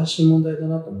難しい問題だ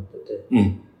なと思ってて、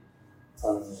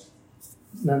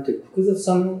なんていうか複雑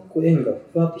さの円が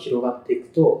ふわって広がっていく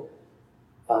と、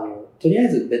とりあえ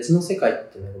ず別の世界っ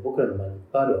ていうのが僕らの前にいっ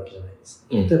ぱいあるわけじゃないです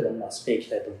か。例えばスペイン行き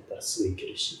たいと思ったらすぐ行け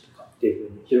るしとかっていう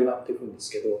風に広がっていくんです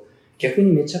けど、逆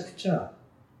にめちゃくちゃ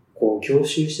凝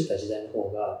集してた時代の方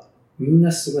が、みん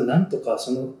なすごいなんとか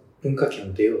その文化圏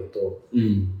を出ようと、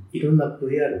いろんな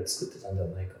VR を作ってたんでは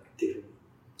ないかっていう風に、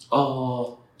ち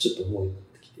ょっと思うようになっ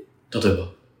てきて。例え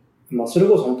ばそれ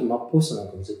こそ本当にマップホストなん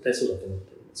かも絶対そうだと思っ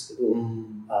てるんですけど、ず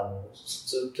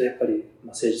っとやっぱり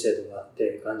政治制度があっ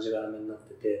て、がんじがらめになっ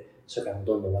てて、社会も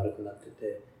どんどん悪くなって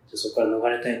て、そこから逃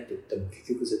れたいって言っても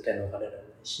結局絶対逃れられない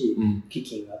し、飢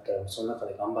饉があったらその中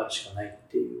で頑張るしかないっ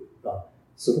ていう、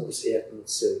すごく制約の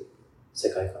強い世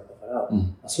界観だから、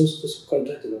そうするとそこから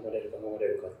どうやって逃れる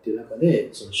かっていう中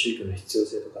で、その宗教の必要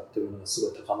性とかっていうものがすご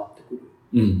い高まってくる。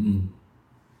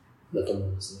だと思う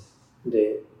んですね。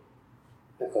で、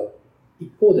なんか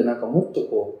一方でもっ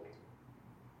と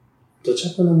土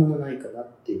着のものないかな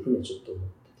っていうふうにちょっと思っ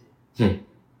てて、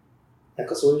なん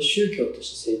かそういう宗教と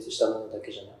して成立したものだ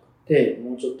けじゃなくて、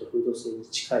もうちょっと風土性に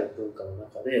近い文化の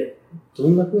中で、ど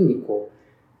んなふうに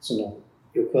その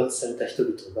抑圧された人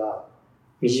々が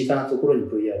身近なところに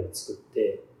VR を作っ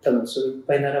て、多分それをいっ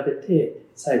ぱい並べて、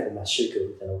最後宗教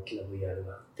みたいな大きな VR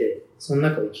があって、その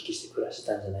中を行き来して暮らして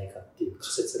たんじゃないかっていう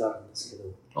仮説があるんですけ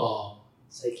ど、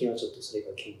最近はちょっとそれ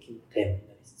が研究のテーマに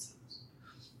なりつつあ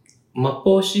ります。末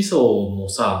法思想も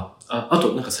さ、あ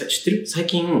となんか知ってる？最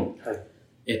近、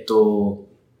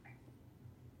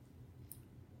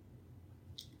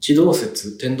地動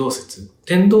説、天動説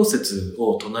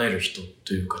を唱える人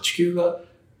というか、地球が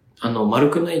丸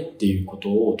くないっていうこ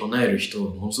とを唱える人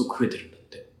がものすごく増えてるんだっ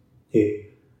て。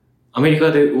アメリ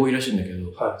カで多いらしいんだけ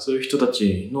ど、そういう人た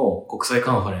ちの国際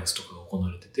カンファレンスとかが行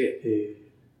われてて、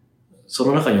そ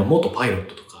の中には元パイロッ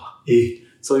トとか、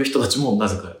そういう人たちもな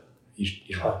ぜかいる。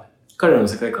彼らの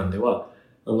世界観では、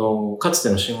かつて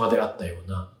の神話であったよう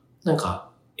な、なん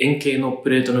か円形のプ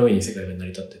レートの上に世界が成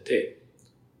り立ってて、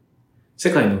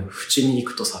世界の縁に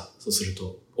行くとさ、そうする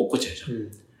と落っこっちゃうじゃん。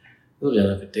そうじゃ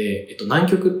なくて、南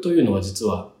極というのは実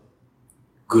は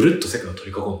ぐるっと世界を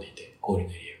取り囲んでいて、氷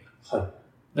のエリアが。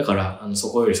だから、そ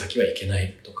こより先は行けな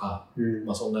いとか、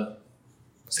そんな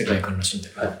世界観らしいんだ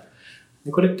け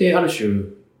ど、これってある種、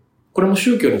これも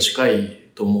宗教に近い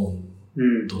と思う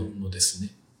のですね。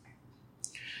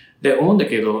で、思うんだ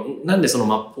けど、なんでその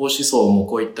末法思想も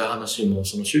こういった話も、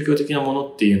その宗教的なもの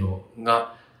っていうの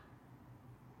が、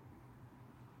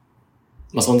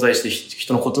存在して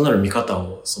人の異なる見方を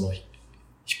引っ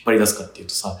張り出すかっていう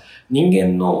とさ、人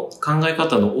間の考え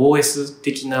方の OS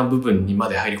的な部分にま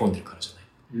で入り込んでるからじゃない。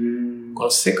こ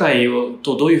の世界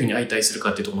とどういうふうに相対する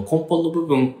かっていうところの根本の部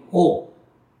分を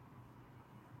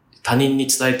他人に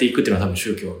伝えていくっていうのは多分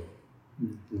宗教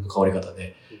の関わり方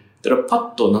で。だからパ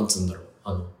ッと、なんつうんだろう、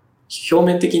表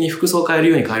面的に服装を変える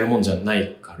ように変えるもんじゃな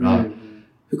いから、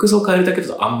服装を変えるだけだ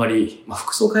とあんまり、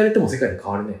服装を変えるっても世界が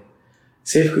変わるね。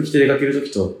制服着て出かけると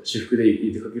きと私服で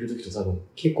出かけるときと多分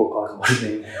結構変わ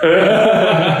るね。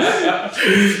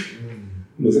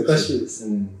難しいです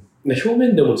ね。表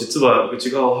面でも実は内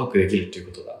側を把握できるってい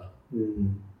うことだな。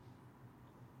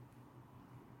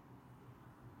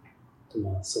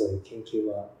そういう研究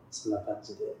はそんな感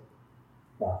じで、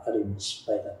ある意味失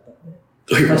敗だったんで。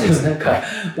なん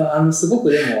か、すご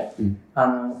くでも、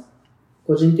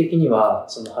個人的には、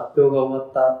その発表が終わ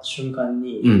った瞬間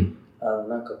に、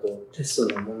なんかこう、テス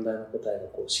トの問題の答えが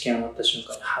こう、試験終わった瞬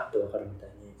間にハッとわかるみたい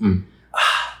に、あ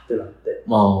ーってなって。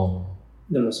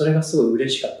でもそれがすごい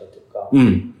嬉しかったというか、も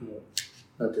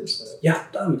う、なんていうんですかね、や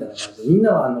ったみたいな感じで、みん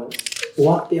なは終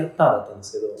わってやっただったんで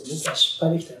すけど、僕は失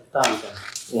敗できたやったみた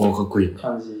いなかっこいい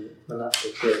感じになってて、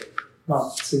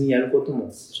次やること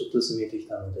もちょっとずつ見えてき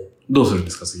たので。どうするん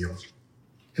ですか、次は。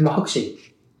博士に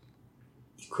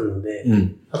行くので、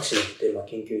博士に行っ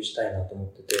て研究したいなと思っ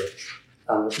てて、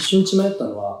一瞬血迷った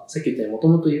のは、さっき言ったようにもと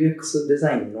もと UX デ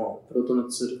ザインのプロトの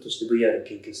ツールとして VR を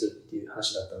研究するっていう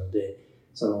話だったので、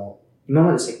今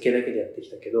まで設計だけでやってき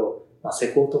たけど、施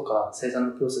工とか生産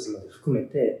のプロセスまで含め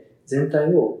て、全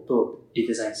体をどうリ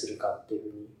デザインするかっていうふう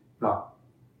に、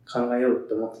考えようっ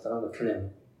て思ってたのが去年の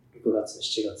6月、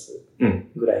7月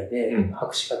ぐらいで、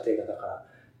博士課程がだから、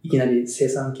いきなり生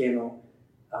産系の、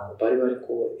バリバリ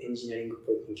こう、エンジニアリングっ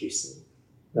ぽい研究室に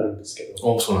なるんですけ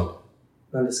ど。そうなんだ。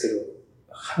なんですけど、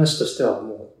話としては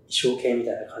もう、衣装系み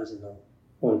たいな感じの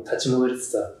方に立ち戻りつ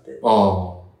つあって。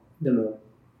でも、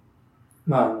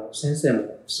先生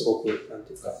もすごく、なん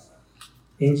ていうか、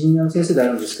エンジニアの先生であ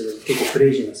るんですけど、結構クレ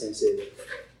イジーな先生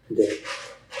で、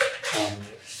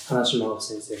話も合う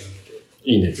先生なので、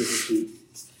いいね。続き、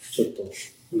ちょっと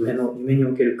夢に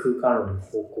おける空間論の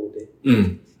方向で、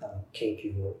研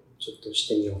究をちょっとし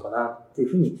てみようかなっていう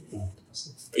ふうに思ってま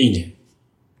すね。いいね。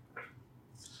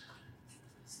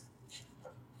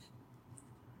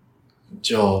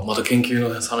じゃあ、また研究の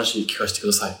話聞かせてく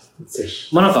ださい。ぜ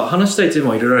ひ。なんか話したいテー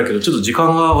マはいろいろあるけど、ちょっと時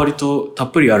間が割とた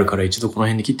っぷりあるから一度この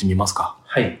辺で切ってみますか。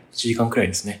はい。1時間くらい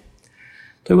ですね。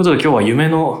ということで今日は夢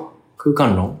の空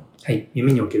間論。はい。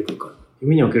夢における空間。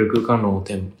夢における空間論を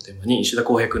テーマに、石田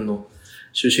康平くんの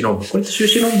修士論文。これって修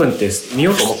士論文って見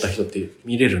ようと思った人って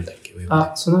見れるんだっけ？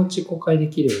そのうち公開で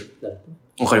きるようになる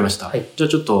と。わかりました。はい。じゃあ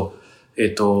ちょっと、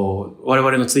我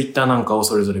々のツイッターなんかを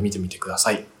それぞれ見てみてくだ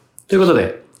さい。ということ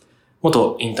で、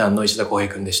元インターンの石田康平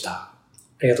くんでした。あ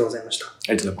りがとうございました。あ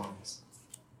りがとうございます。